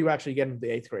before you actually get into the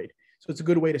 8th grade. So it's a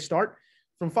good way to start.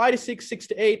 From 5 to 6, 6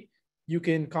 to 8, you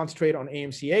can concentrate on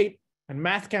AMC 8 and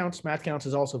math counts. Math counts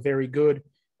is also very good.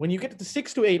 When you get to the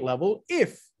 6 to 8 level,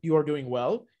 if you are doing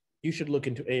well, you should look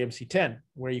into AMC 10,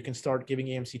 where you can start giving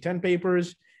AMC 10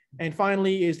 papers. And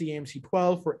finally is the AMC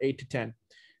 12 for 8 to 10.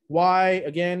 Why?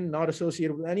 Again, not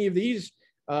associated with any of these.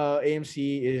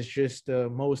 AMC is just the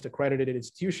most accredited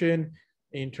institution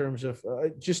in terms of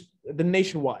just the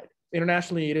nationwide.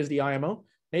 Internationally, it is the IMO.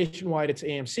 Nationwide, it's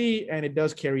AMC, and it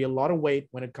does carry a lot of weight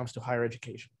when it comes to higher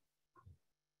education.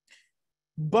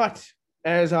 But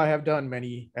as I have done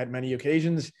at many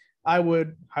occasions, I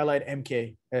would highlight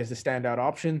MK as the standout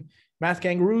option. Math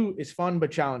Kangaroo is fun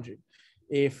but challenging.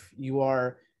 If you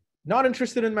are not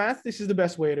interested in math, this is the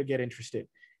best way to get interested.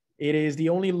 It is the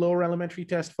only lower elementary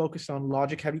test focused on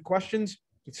logic-heavy questions.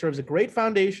 It serves a great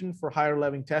foundation for higher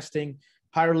level testing.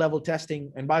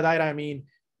 And by that, I mean,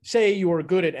 say you are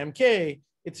good at MK,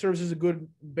 it serves as a good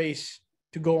base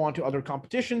to go on to other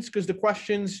competitions, because the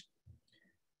questions,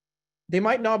 they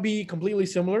might not be completely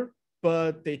similar,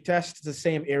 but they test the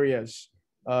same areas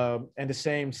and the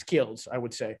same skills, I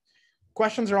would say.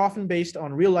 Questions are often based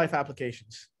on real-life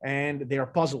applications, and they are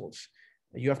puzzles.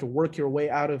 You have to work your way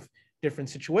out of different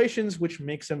situations, which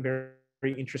makes them very,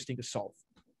 very interesting to solve.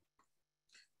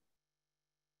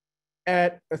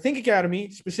 At Think Academy,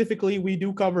 specifically, we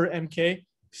do cover MK.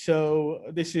 So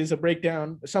this is a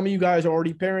breakdown. Some of you guys are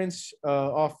already parents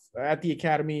at the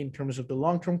Academy in terms of the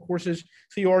long-term courses.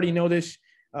 So you already know this.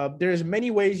 There's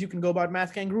many ways you can go about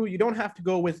Math Kangaroo. You don't have to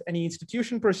go with any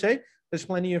institution per se. There's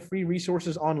plenty of free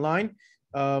resources online.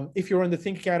 If you're in the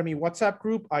Think Academy WhatsApp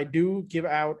group, I do give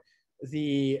out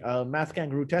the Math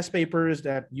Kangaroo test papers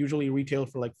that usually retail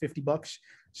for like $50.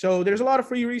 So there's a lot of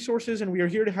free resources, and we are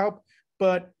here to help.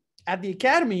 But at the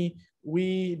Academy,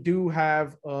 we do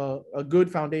have a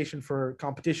good foundation for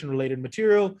competition-related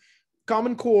material.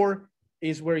 Common Core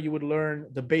is where you would learn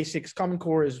the basics. Common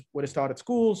Core is what is taught at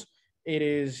schools. It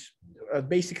is a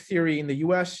basic theory in the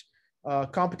US.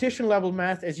 Competition level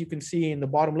math, as you can see in the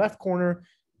bottom left corner,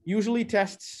 usually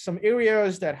tests some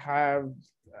areas that have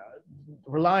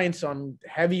reliance on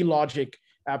heavy logic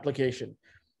application.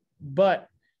 But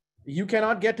you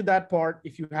cannot get to that part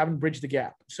if you haven't bridged the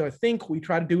gap. So I think we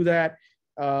try to do that,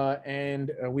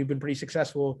 and we've been pretty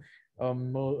successful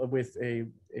with a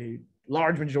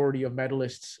large majority of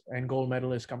medalists and gold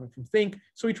medalists coming from Think.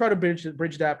 So we try to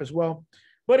bridge that as well.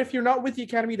 But if you're not with the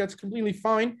Academy, that's completely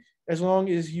fine, as long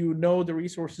as you know the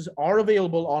resources are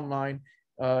available online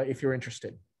if you're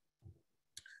interested.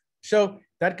 So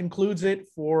that concludes it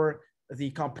for the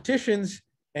competitions.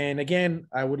 And again,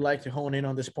 I would like to hone in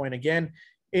on this point again.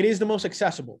 It is the most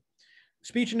accessible.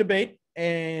 Speech and debate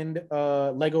and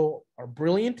Lego are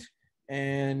brilliant.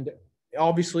 And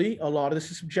obviously, a lot of this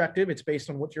is subjective. It's based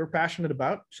on what you're passionate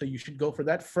about. So you should go for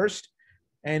that first,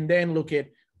 and then look at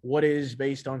what is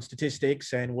based on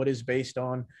statistics and what is based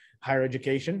on higher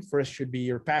education. First should be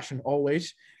your passion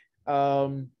always.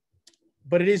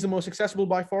 But it is the most accessible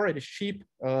by far. It is cheap.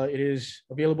 It is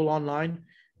available online.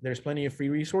 There's plenty of free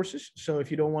resources. So if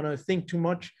you don't want to think too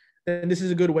much, then this is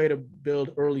a good way to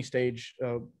build early stage,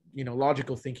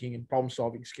 logical thinking and problem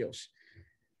solving skills.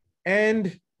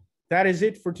 And that is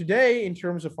it for today in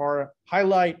terms of our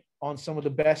highlight on some of the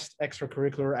best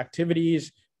extracurricular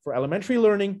activities for elementary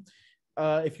learning.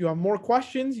 If you have more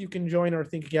questions, you can join our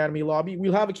Think Academy lobby.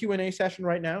 We'll have a Q&A session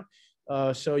right now,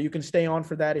 so you can stay on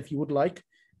for that if you would like.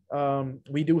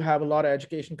 We do have a lot of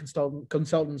education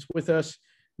consultants with us.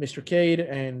 Mr. Cade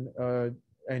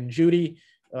and Judy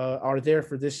are there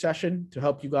for this session to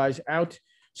help you guys out.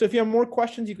 So if you have more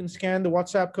questions, you can scan the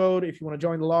WhatsApp code if you want to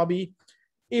join the lobby.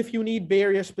 If you need Bay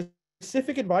Area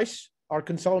specific advice, our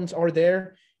consultants are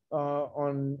there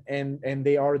and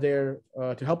they are there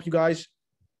to help you guys.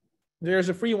 There's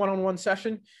a free one-on-one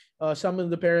session. Some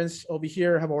of the parents over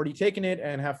here have already taken it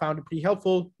and have found it pretty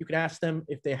helpful. You can ask them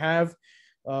if they have.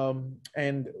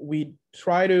 And we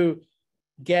try to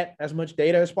get as much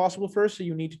data as possible first. So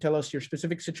you need to tell us your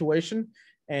specific situation,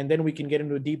 and then we can get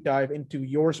into a deep dive into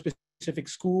your specific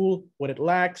school, what it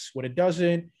lacks, what it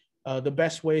doesn't, the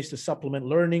best ways to supplement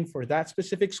learning for that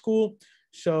specific school.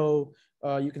 So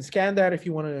you can scan that if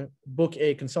you want to book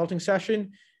a consulting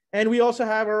session. And we also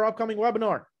have our upcoming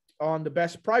webinar on the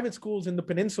best private schools in the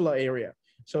Peninsula area.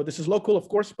 So this is local, of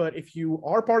course, but if you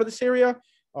are part of this area,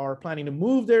 are planning to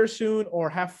move there soon, or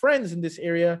have friends in this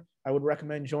area, I would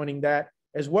recommend joining that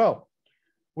as well.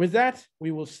 With that,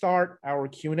 we will start our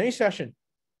Q&A session.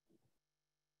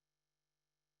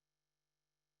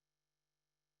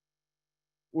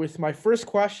 With my first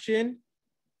question,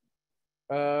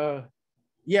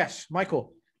 yes,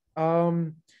 Michael.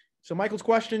 So Michael's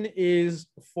question is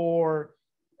for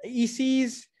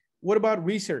ECs. What about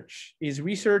research? Is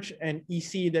research an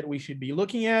EC that we should be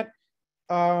looking at?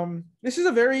 This is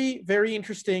a very, very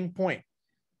interesting point.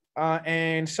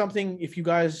 And something, if you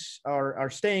guys are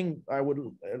staying, I would,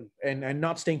 and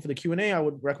not staying for the Q&A, I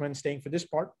would recommend staying for this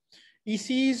part.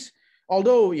 ECs,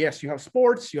 although, yes, you have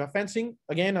sports, you have fencing.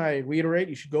 Again, I reiterate,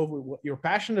 you should go with what you're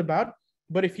passionate about.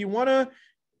 But if you want to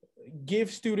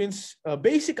give students a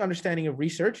basic understanding of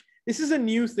research, this is a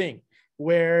new thing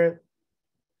where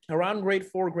around grade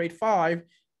 4, grade 5,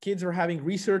 kids are having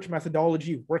research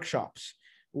methodology workshops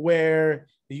where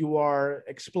you are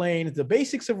explained the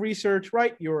basics of research,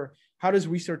 right? How does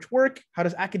research work? How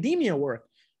does academia work?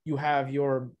 You have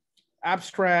your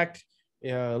abstract,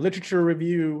 literature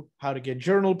review, how to get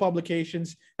journal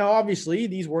publications. Now, obviously,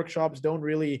 these workshops don't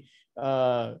really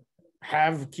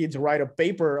have kids write a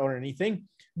paper or anything,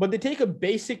 but they take a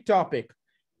basic topic,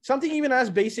 something even as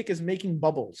basic as making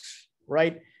bubbles,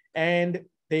 right? And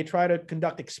they try to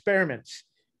conduct experiments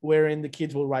wherein the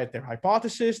kids will write their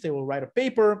hypothesis, they will write a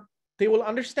paper, they will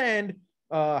understand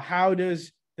how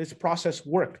does this process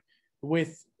work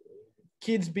with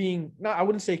kids being, no, I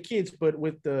wouldn't say kids, but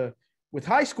with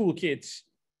high school kids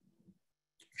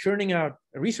churning out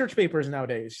research papers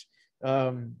nowadays.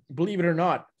 Believe it or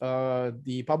not,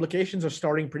 the publications are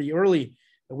starting pretty early.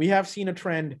 We have seen a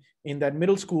trend in that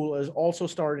middle school has also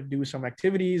started to do some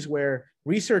activities where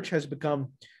research has become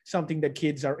something that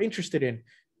kids are interested in.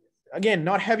 Again,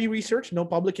 not heavy research, no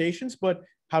publications, but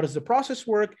how does the process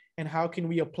work and how can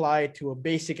we apply it to a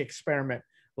basic experiment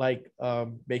like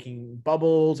making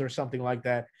bubbles or something like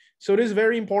that. So it is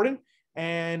very important.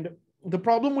 And the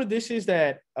problem with this is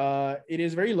that it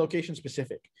is very location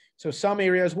specific. So some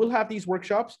areas will have these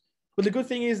workshops, but the good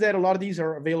thing is that a lot of these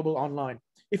are available online.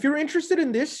 If you're interested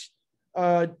in this,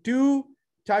 do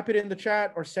type it in the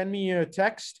chat or send me a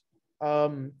text.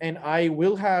 And I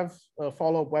will have a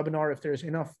follow-up webinar if there's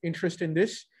enough interest in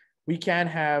this. We can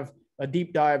have a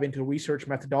deep dive into research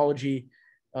methodology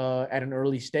at an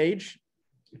early stage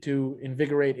to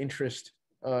invigorate interest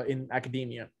in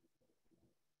academia.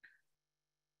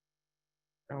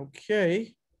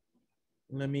 Okay,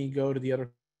 let me go to the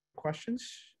other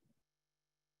questions.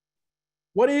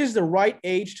 What is the right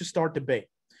age to start debate?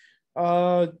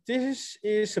 This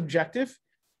is subjective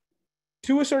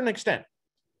to a certain extent.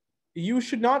 You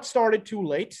should not start it too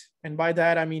late. And by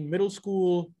that, I mean middle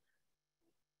school,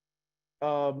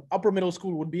 upper middle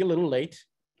school would be a little late.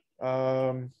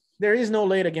 There is no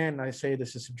late. Again, I say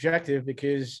this is subjective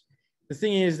because the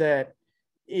thing is that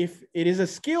if it is a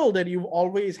skill that you've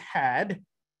always had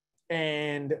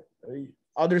and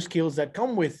other skills that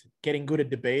come with getting good at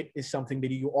debate is something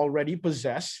that you already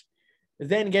possess,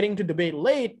 then getting to debate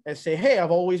late and say, hey,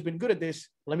 I've always been good at this,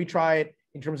 let me try it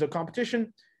in terms of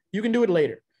competition, you can do it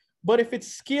later. But if it's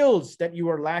skills that you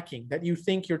are lacking, that you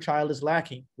think your child is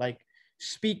lacking, like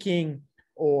speaking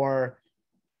or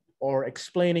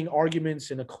explaining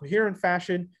arguments in a coherent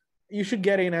fashion, you should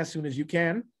get in as soon as you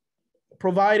can,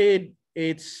 provided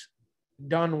it's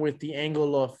done with the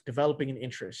angle of developing an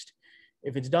interest.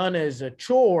 If it's done as a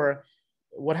chore,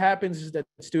 what happens is that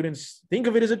students think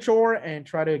of it as a chore and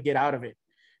try to get out of it.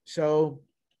 So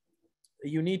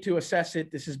you need to assess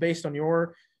it. This is based on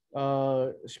your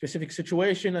specific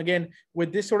situation. Again,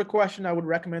 with this sort of question, I would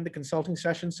recommend the consulting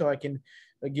session so I can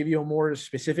give you a more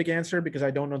specific answer because I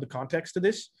don't know the context of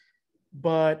this.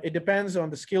 But it depends on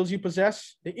the skills you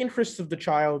possess, the interests of the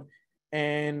child,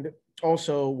 and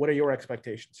also what are your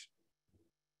expectations.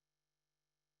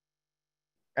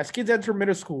 As kids enter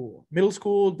middle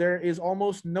school, there is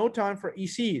almost no time for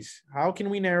ECs. How can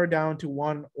we narrow down to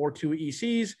 1 or 2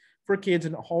 ECs for kids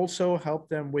and also help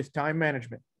them with time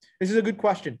management? This is a good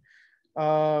question.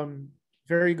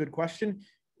 Very good question.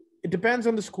 It depends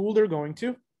on the school they're going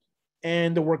to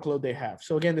and the workload they have.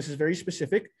 So again, this is very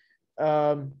specific.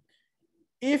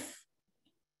 If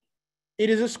it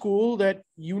is a school that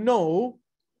you know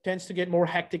tends to get more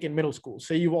hectic in middle school,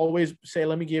 say you always say,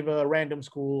 let me give a random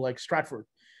school like Stratford,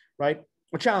 right?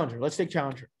 Or Challenger, let's take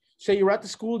Challenger. Say you're at the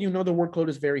school, you know the workload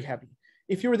is very heavy.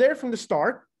 If you're there from the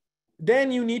start,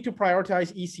 then you need to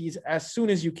prioritize ECs as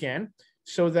soon as you can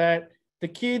so that the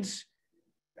kids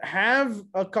have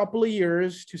a couple of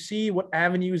years to see what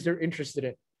avenues they're interested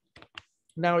in.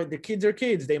 Now, the kids are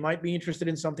kids. They might be interested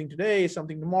in something today,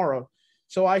 something tomorrow.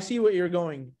 So I see what you're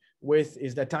going with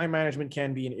is that time management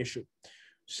can be an issue.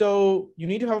 So you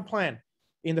need to have a plan.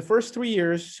 In the first 3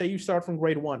 years, say you start from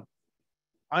grade 1,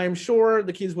 I am sure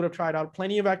the kids would have tried out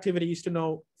plenty of activities to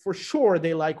know for sure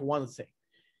they like one thing.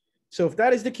 So if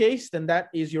that is the case, then that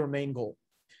is your main goal.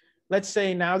 Let's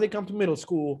say now they come to middle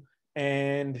school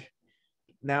and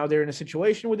now they're in a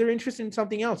situation where they're interested in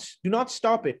something else. Do not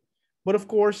stop it. But of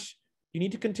course, you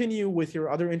need to continue with your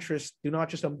other interests. Do not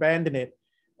just abandon it.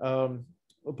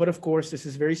 But of course, this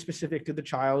is very specific to the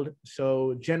child.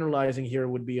 So generalizing here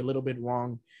would be a little bit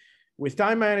wrong. With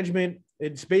time management,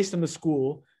 it's based on the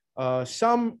school.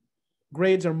 Some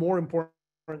grades are more important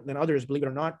than others, believe it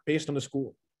or not, based on the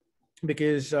school.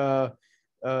 Because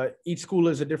each school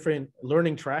is a different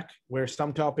learning track where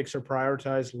some topics are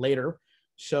prioritized later.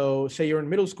 So say you're in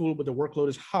middle school, but the workload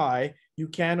is high, you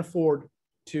can afford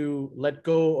to let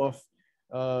go of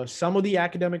some of the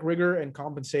academic rigor and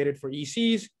compensate it for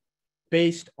ECs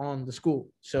based on the school.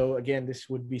 So again, this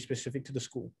would be specific to the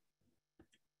school.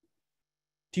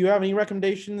 Do you have any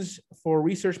recommendations for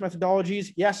research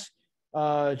methodologies? Yes,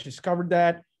 just covered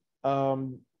that.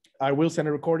 I will send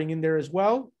a recording in there as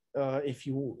well. If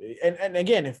you, and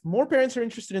again, if more parents are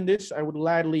interested in this, I would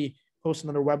gladly host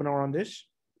another webinar on this.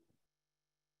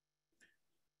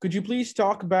 Could you please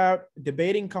talk about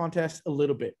debating contests a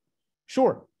little bit?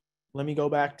 Sure. Let me go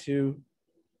back to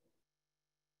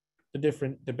the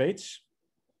different debates.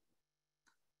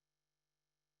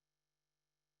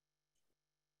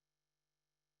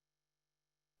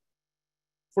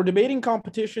 For debating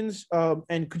competitions,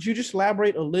 and could you just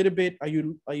elaborate a little bit? Are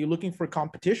you looking for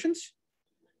competitions?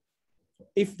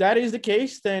 If that is the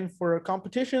case, then for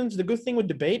competitions, the good thing with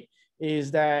debate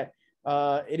is that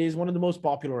it is one of the most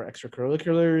popular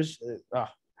extracurriculars.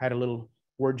 Had a little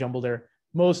word jumble there.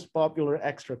 Most popular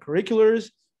extracurriculars.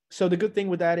 So the good thing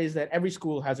with that is that every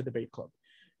school has a debate club.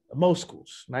 Most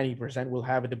schools, 90% will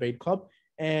have a debate club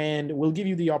and will give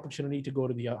you the opportunity to go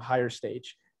to the higher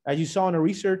stage. As you saw in our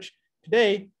research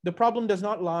today, the problem does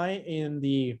not lie in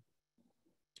the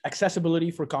accessibility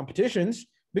for competitions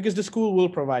because the school will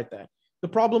provide that. The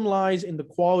problem lies in the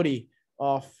quality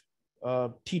of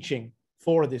teaching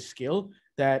for this skill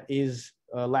that is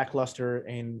lackluster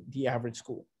in the average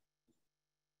school.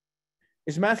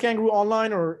 Is Math Kangaroo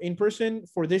online or in person?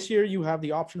 For this year, you have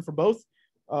the option for both.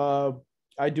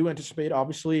 I do anticipate,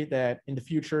 obviously, that in the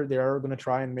future, they are going to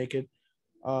try and make it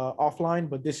offline,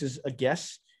 but this is a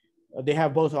guess. They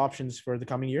have both options for the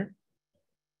coming year.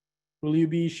 Will you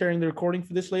be sharing the recording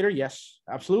for this later? Yes,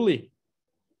 absolutely.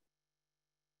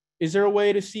 Is there a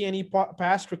way to see any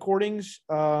past recordings?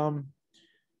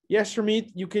 Yes,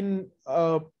 Ramit, you can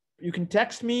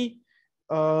text me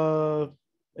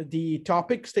the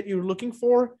topics that you're looking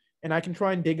for, and I can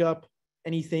try and dig up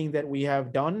anything that we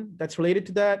have done that's related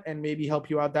to that and maybe help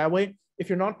you out that way. If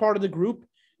you're not part of the group,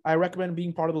 I recommend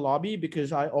being part of the lobby,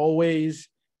 because I always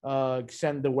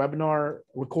send the webinar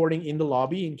recording in the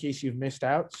lobby in case you've missed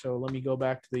out. So let me go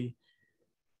back to the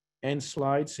end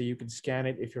slide so you can scan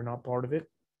it if you're not part of it.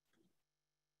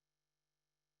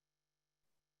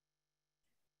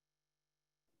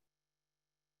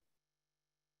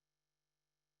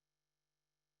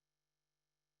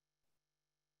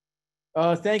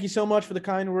 Thank you so much for the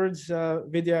kind words,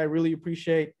 Vidya. I really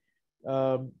appreciate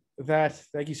that.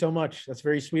 Thank you so much. That's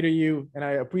very sweet of you. And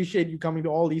I appreciate you coming to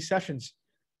all these sessions.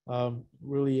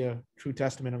 Really a true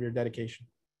testament of your dedication.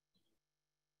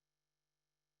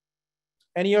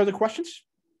 Any other questions?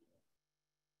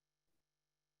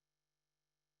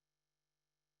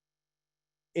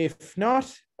 If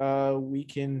not, we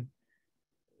can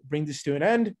bring this to an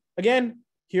end. Again,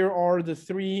 here are the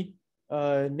three.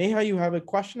 Neha, you have a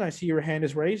question. I see your hand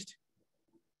is raised.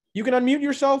 You can unmute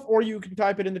yourself or you can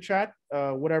type it in the chat,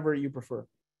 whatever you prefer.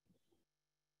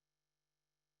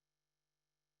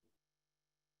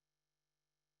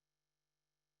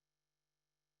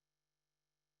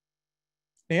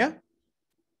 Neha?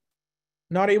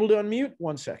 Not able to unmute?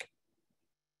 1 second.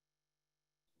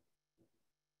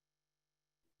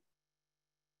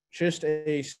 Just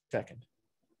a second.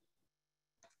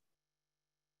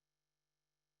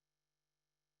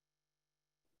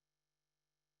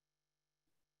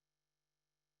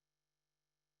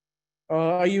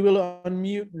 Are you able to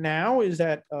unmute now? Is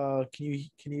that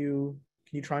can you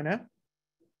try now?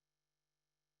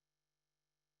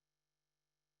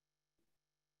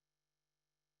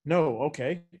 No,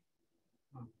 okay.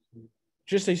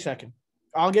 Just a second.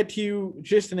 I'll get to you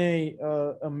just in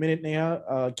a minute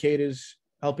now. Kate is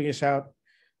helping us out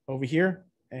over here.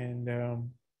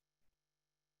 And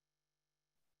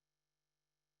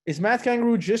is Math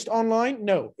Kangaroo just online?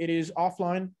 No, it is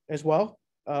offline as well.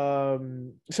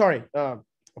 Sorry,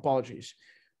 apologies.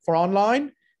 For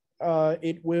online,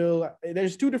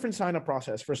 there's two different sign-up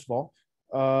process, first of all.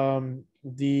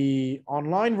 The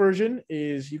online version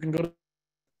is you can go to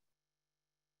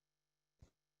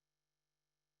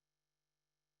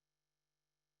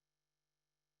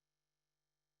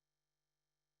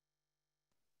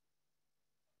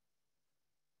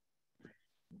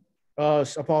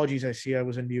apologies, I see I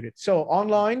was unmuted. So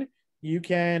online, you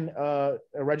can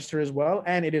register as well,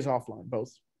 and it is offline,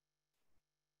 both.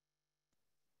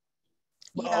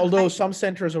 Yeah, although some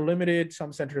centers are limited,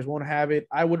 some centers won't have it.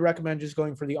 I would recommend just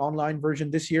going for the online version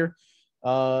this year.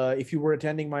 If you were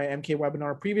attending my MK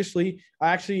webinar previously, I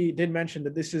actually did mention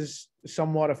that this is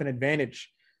somewhat of an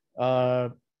advantage.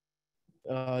 The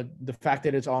fact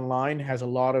that it's online has a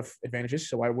lot of advantages,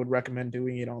 so I would recommend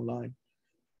doing it online.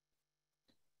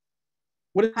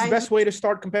 What is the best way to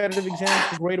start competitive exams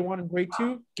for grade 1 and grade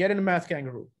 2? Get into Math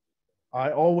Kangaroo.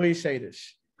 I always say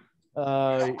this.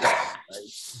 You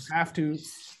have to,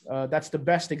 that's the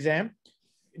best exam.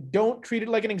 Don't treat it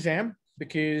like an exam,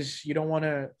 because you don't want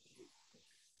to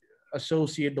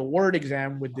associate the word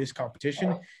exam with this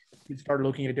competition. You start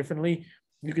looking at it differently.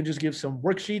 You can just give some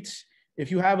worksheets.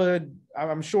 If you have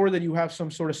I'm sure that you have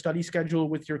some sort of study schedule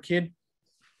with your kid.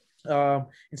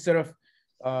 Instead of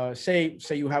say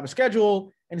you have a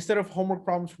schedule, and instead of homework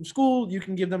problems from school, you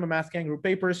can give them a Math Kangaroo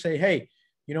paper. Say, hey,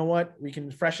 you know what? We can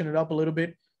freshen it up a little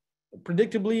bit.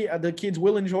 Predictably, the kids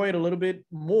will enjoy it a little bit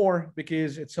more,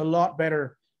 because it's a lot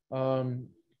better.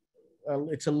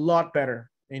 It's a lot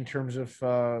better in terms of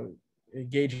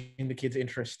engaging the kids'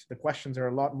 interest. The questions are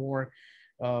a lot more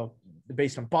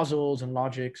based on puzzles and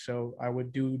logic. So I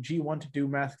would do G1 to do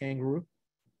Math Kangaroo.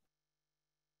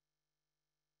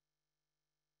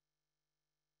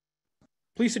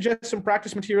 Please suggest some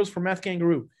practice materials for Math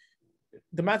Kangaroo.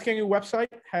 The Math Kangaroo website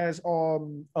has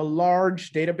a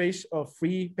large database of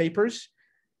free papers.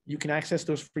 You can access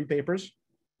those free papers.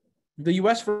 The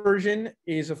US version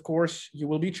is, of course, you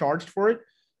will be charged for it.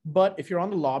 But if you're on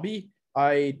the lobby,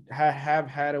 I have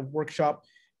had a workshop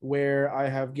where I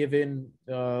have given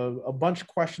a bunch of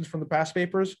questions from the past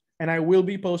papers, and I will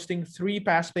be posting 3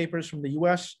 past papers from the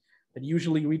US that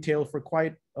usually retail for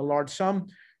quite a large sum.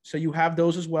 So you have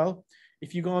those as well.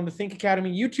 If you go on the Think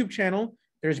Academy YouTube channel,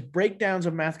 there's breakdowns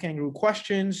of Math Kangaroo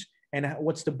questions and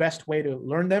what's the best way to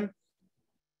learn them.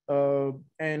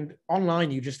 And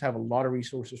online, you just have a lot of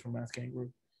resources for Math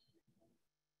Kangaroo.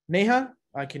 Neha,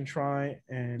 I can try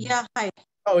and. Yeah, hi.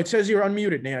 Oh, it says you're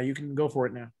unmuted, Neha. You can go for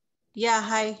it now. Yeah,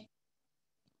 hi.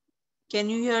 Can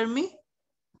you hear me?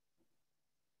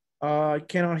 I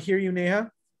cannot hear you,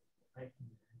 Neha.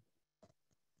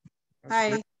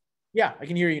 Hi. Yeah, I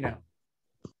can hear you now.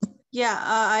 Yeah,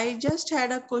 I just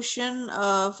had a question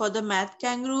for the math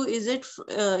kangaroo. Is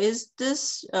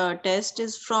this test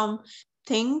is from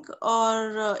Think,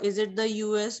 or is it the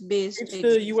US based It's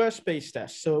the exam? US based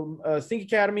test. So Think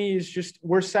Academy is just,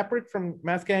 we're separate from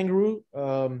Math Kangaroo.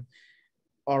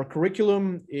 Our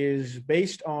curriculum is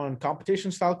based on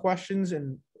competition style questions.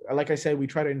 And like I said, we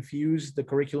try to infuse the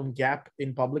curriculum gap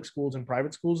in public schools and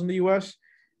private schools in the US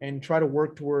and try to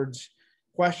work towards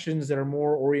questions that are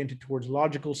more oriented towards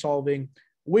logical solving,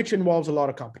 which involves a lot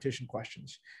of competition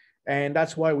questions. And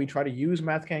that's why we try to use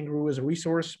Math Kangaroo as a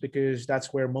resource, because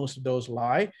that's where most of those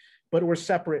lie. But we're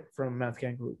separate from Math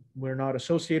Kangaroo. We're not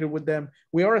associated with them.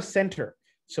 We are a center.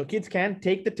 So kids can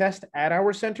take the test at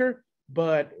our center,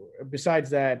 but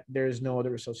besides that, there is no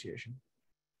other association.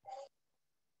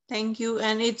 Thank you.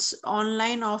 And it's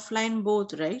online, offline,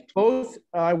 both, right? Both,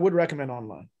 I would recommend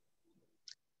online.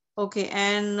 Okay.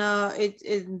 And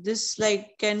this,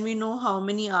 like, can we know how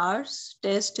many hours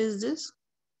test is this?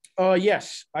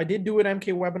 Yes, I did do an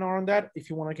MK webinar on that. If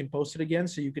you want, I can post it again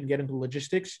so you can get into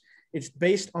logistics. It's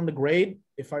based on the grade.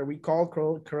 If I recall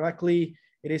correctly,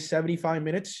 it is 75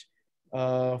 minutes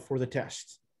for the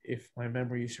test, if my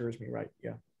memory serves me right.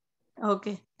 Yeah.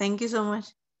 Okay. Thank you so much.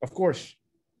 Of course.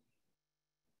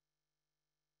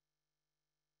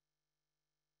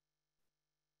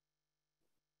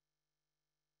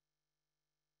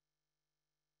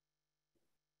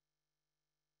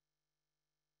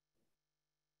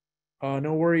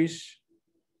 No worries.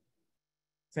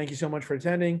 Thank you so much for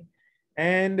attending.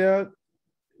 And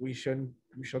we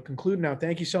shall conclude now.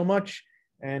 Thank you so much.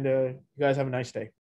 And you guys have a nice day.